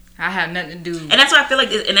 I have nothing to do. And that's why I feel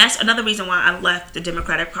like, and that's another reason why I left the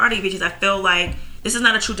Democratic Party, because I feel like this is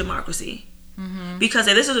not a true democracy. Because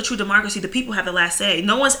if this is a true democracy, the people have the last say.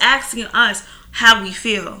 No one's asking us how we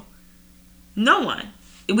feel. No one.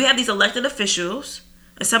 We have these elected officials,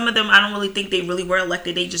 and some of them, I don't really think they really were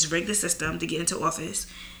elected. They just rigged the system to get into office.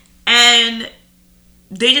 And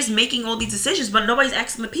they're just making all these decisions, but nobody's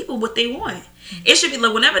asking the people what they want. It should be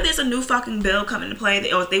like, whenever there's a new fucking bill coming into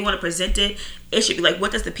play, or if they want to present it, it should be like,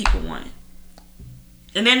 what does the people want?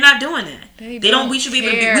 And they're not doing that. They don't. We should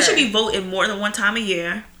be voting more than one time a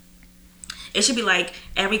year. It should be like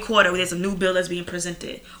every quarter there's a new bill that's being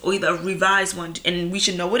presented, or either a revised one, and we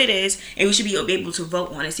should know what it is, and we should be able to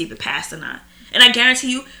vote on it, see if it passed or not. And I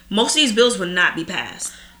guarantee you, most of these bills will not be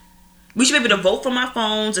passed. We should be able to vote from our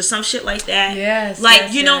phones or some shit like that. Yes.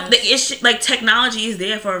 Like, like, technology is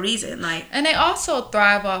there for a reason. Like, and they also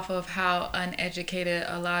thrive off of how uneducated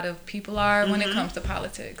a lot of people are when it comes to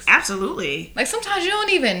politics. Absolutely. Like, sometimes you don't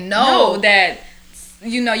even know that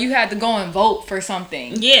you had to go and vote for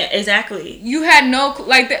something. Yeah, exactly. You had no,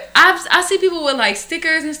 like, I see people with, like,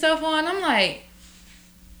 stickers and stuff on. I'm like,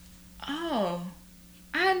 oh,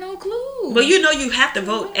 I had no clue. But you have to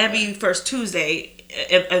vote every first Tuesday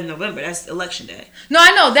of November. That's election day. No,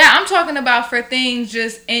 I know that. I'm talking about for things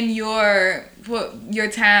just in your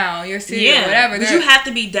town, your city, or whatever. But you have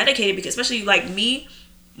to be dedicated, because especially like me,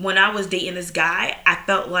 when I was dating this guy, I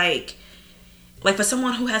felt like for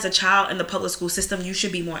someone who has a child in the public school system, you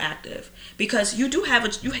should be more active, because you do have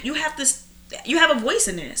you have a voice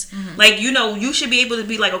in this. Mm-hmm. Like, you should be able to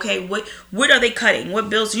be like, okay, what are they cutting? What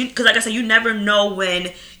bills? Because like I said, you never know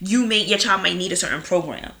when your child might need a certain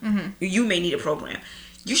program. Mm-hmm. You may need a program.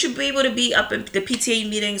 You should be able to be up in the PTA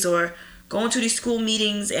meetings or going to these school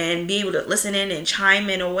meetings and be able to listen in and chime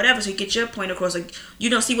in or whatever, so you get your point across. Like,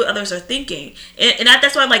 see what others are thinking, and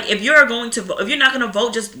that's why, like, if you're not going to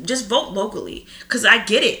vote, just vote locally, because I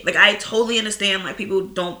get it. Like, I totally understand. Like, people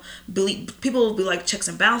will be like, checks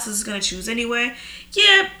and balances is going to choose anyway.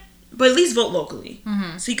 Yeah, but at least vote locally,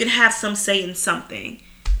 so you can have some say in something,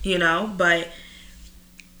 But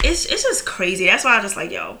it's just crazy. That's why I just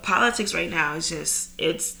like, politics right now is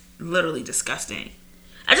it's literally disgusting.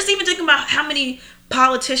 I just even think about how many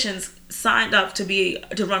politicians signed up to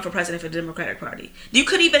run for president for the Democratic Party. You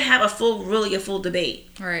couldn't even have a full debate.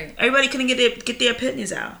 Right. Everybody couldn't get their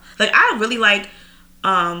opinions out. Like, I really like,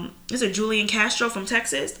 this is Julian Castro from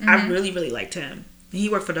Texas. Mm-hmm. I really, really liked him. He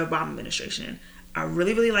worked for the Obama administration. I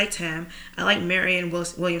really, really liked him. I like Marianne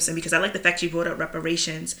Williamson because I like the fact she brought up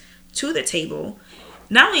reparations to the table.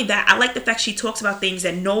 Not only that, I like the fact she talks about things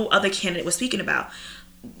that no other candidate was speaking about.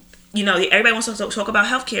 Everybody wants to talk about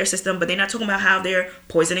healthcare system, but they're not talking about how they're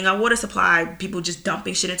poisoning our water supply. People just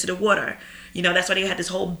dumping shit into the water. That's why they had this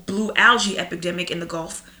whole blue algae epidemic in the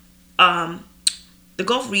Gulf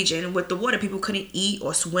region with the water. People couldn't eat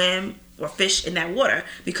or swim or fish in that water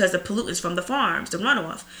because the pollutants from the farms, the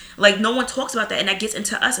runoff. Like, no one talks about that, and that gets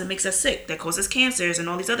into us and makes us sick. That causes cancers and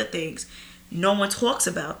all these other things. No one talks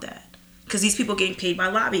about that because these people getting paid by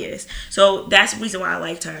lobbyists. So that's the reason why I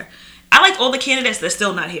liked her. I like all the candidates that's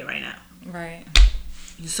still not here right now. Right.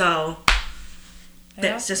 So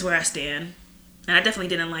that's just where I stand. And I definitely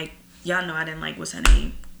didn't like, y'all know I didn't like, what's her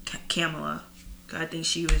name? Kamala. I think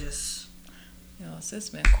she was just... sis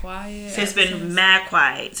been quiet. Sis been mad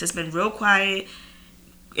quiet. Sis been real quiet.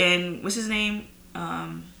 And what's his name?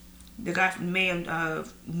 The guy from Mayor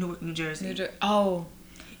of Newark, New Jersey. Oh,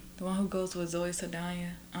 the one who goes with Zoe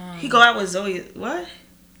Saldana. He go out with Zoe, what?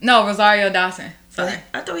 No, Rosario Dawson. Sorry.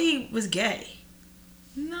 I thought he was gay.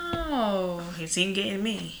 No. He seemed gay to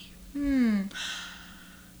me.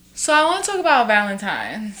 So I want to talk about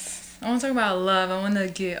Valentine's. I want to talk about love. I want to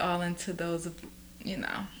get all into those, I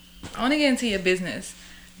want to get into your business.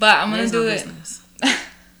 But I'm going to do it.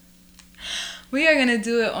 We are going to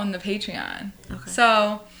do it on the Patreon. Okay.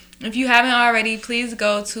 So if you haven't already, please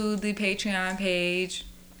go to the Patreon page.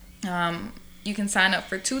 You can sign up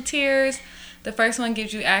for 2 tiers. The first one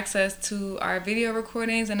gives you access to our video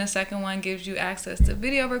recordings, and the second one gives you access to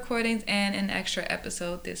video recordings and an extra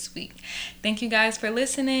episode this week. Thank you guys for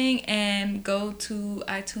listening, and go to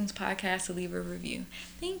iTunes Podcast to leave a review.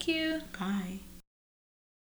 Thank you. Bye.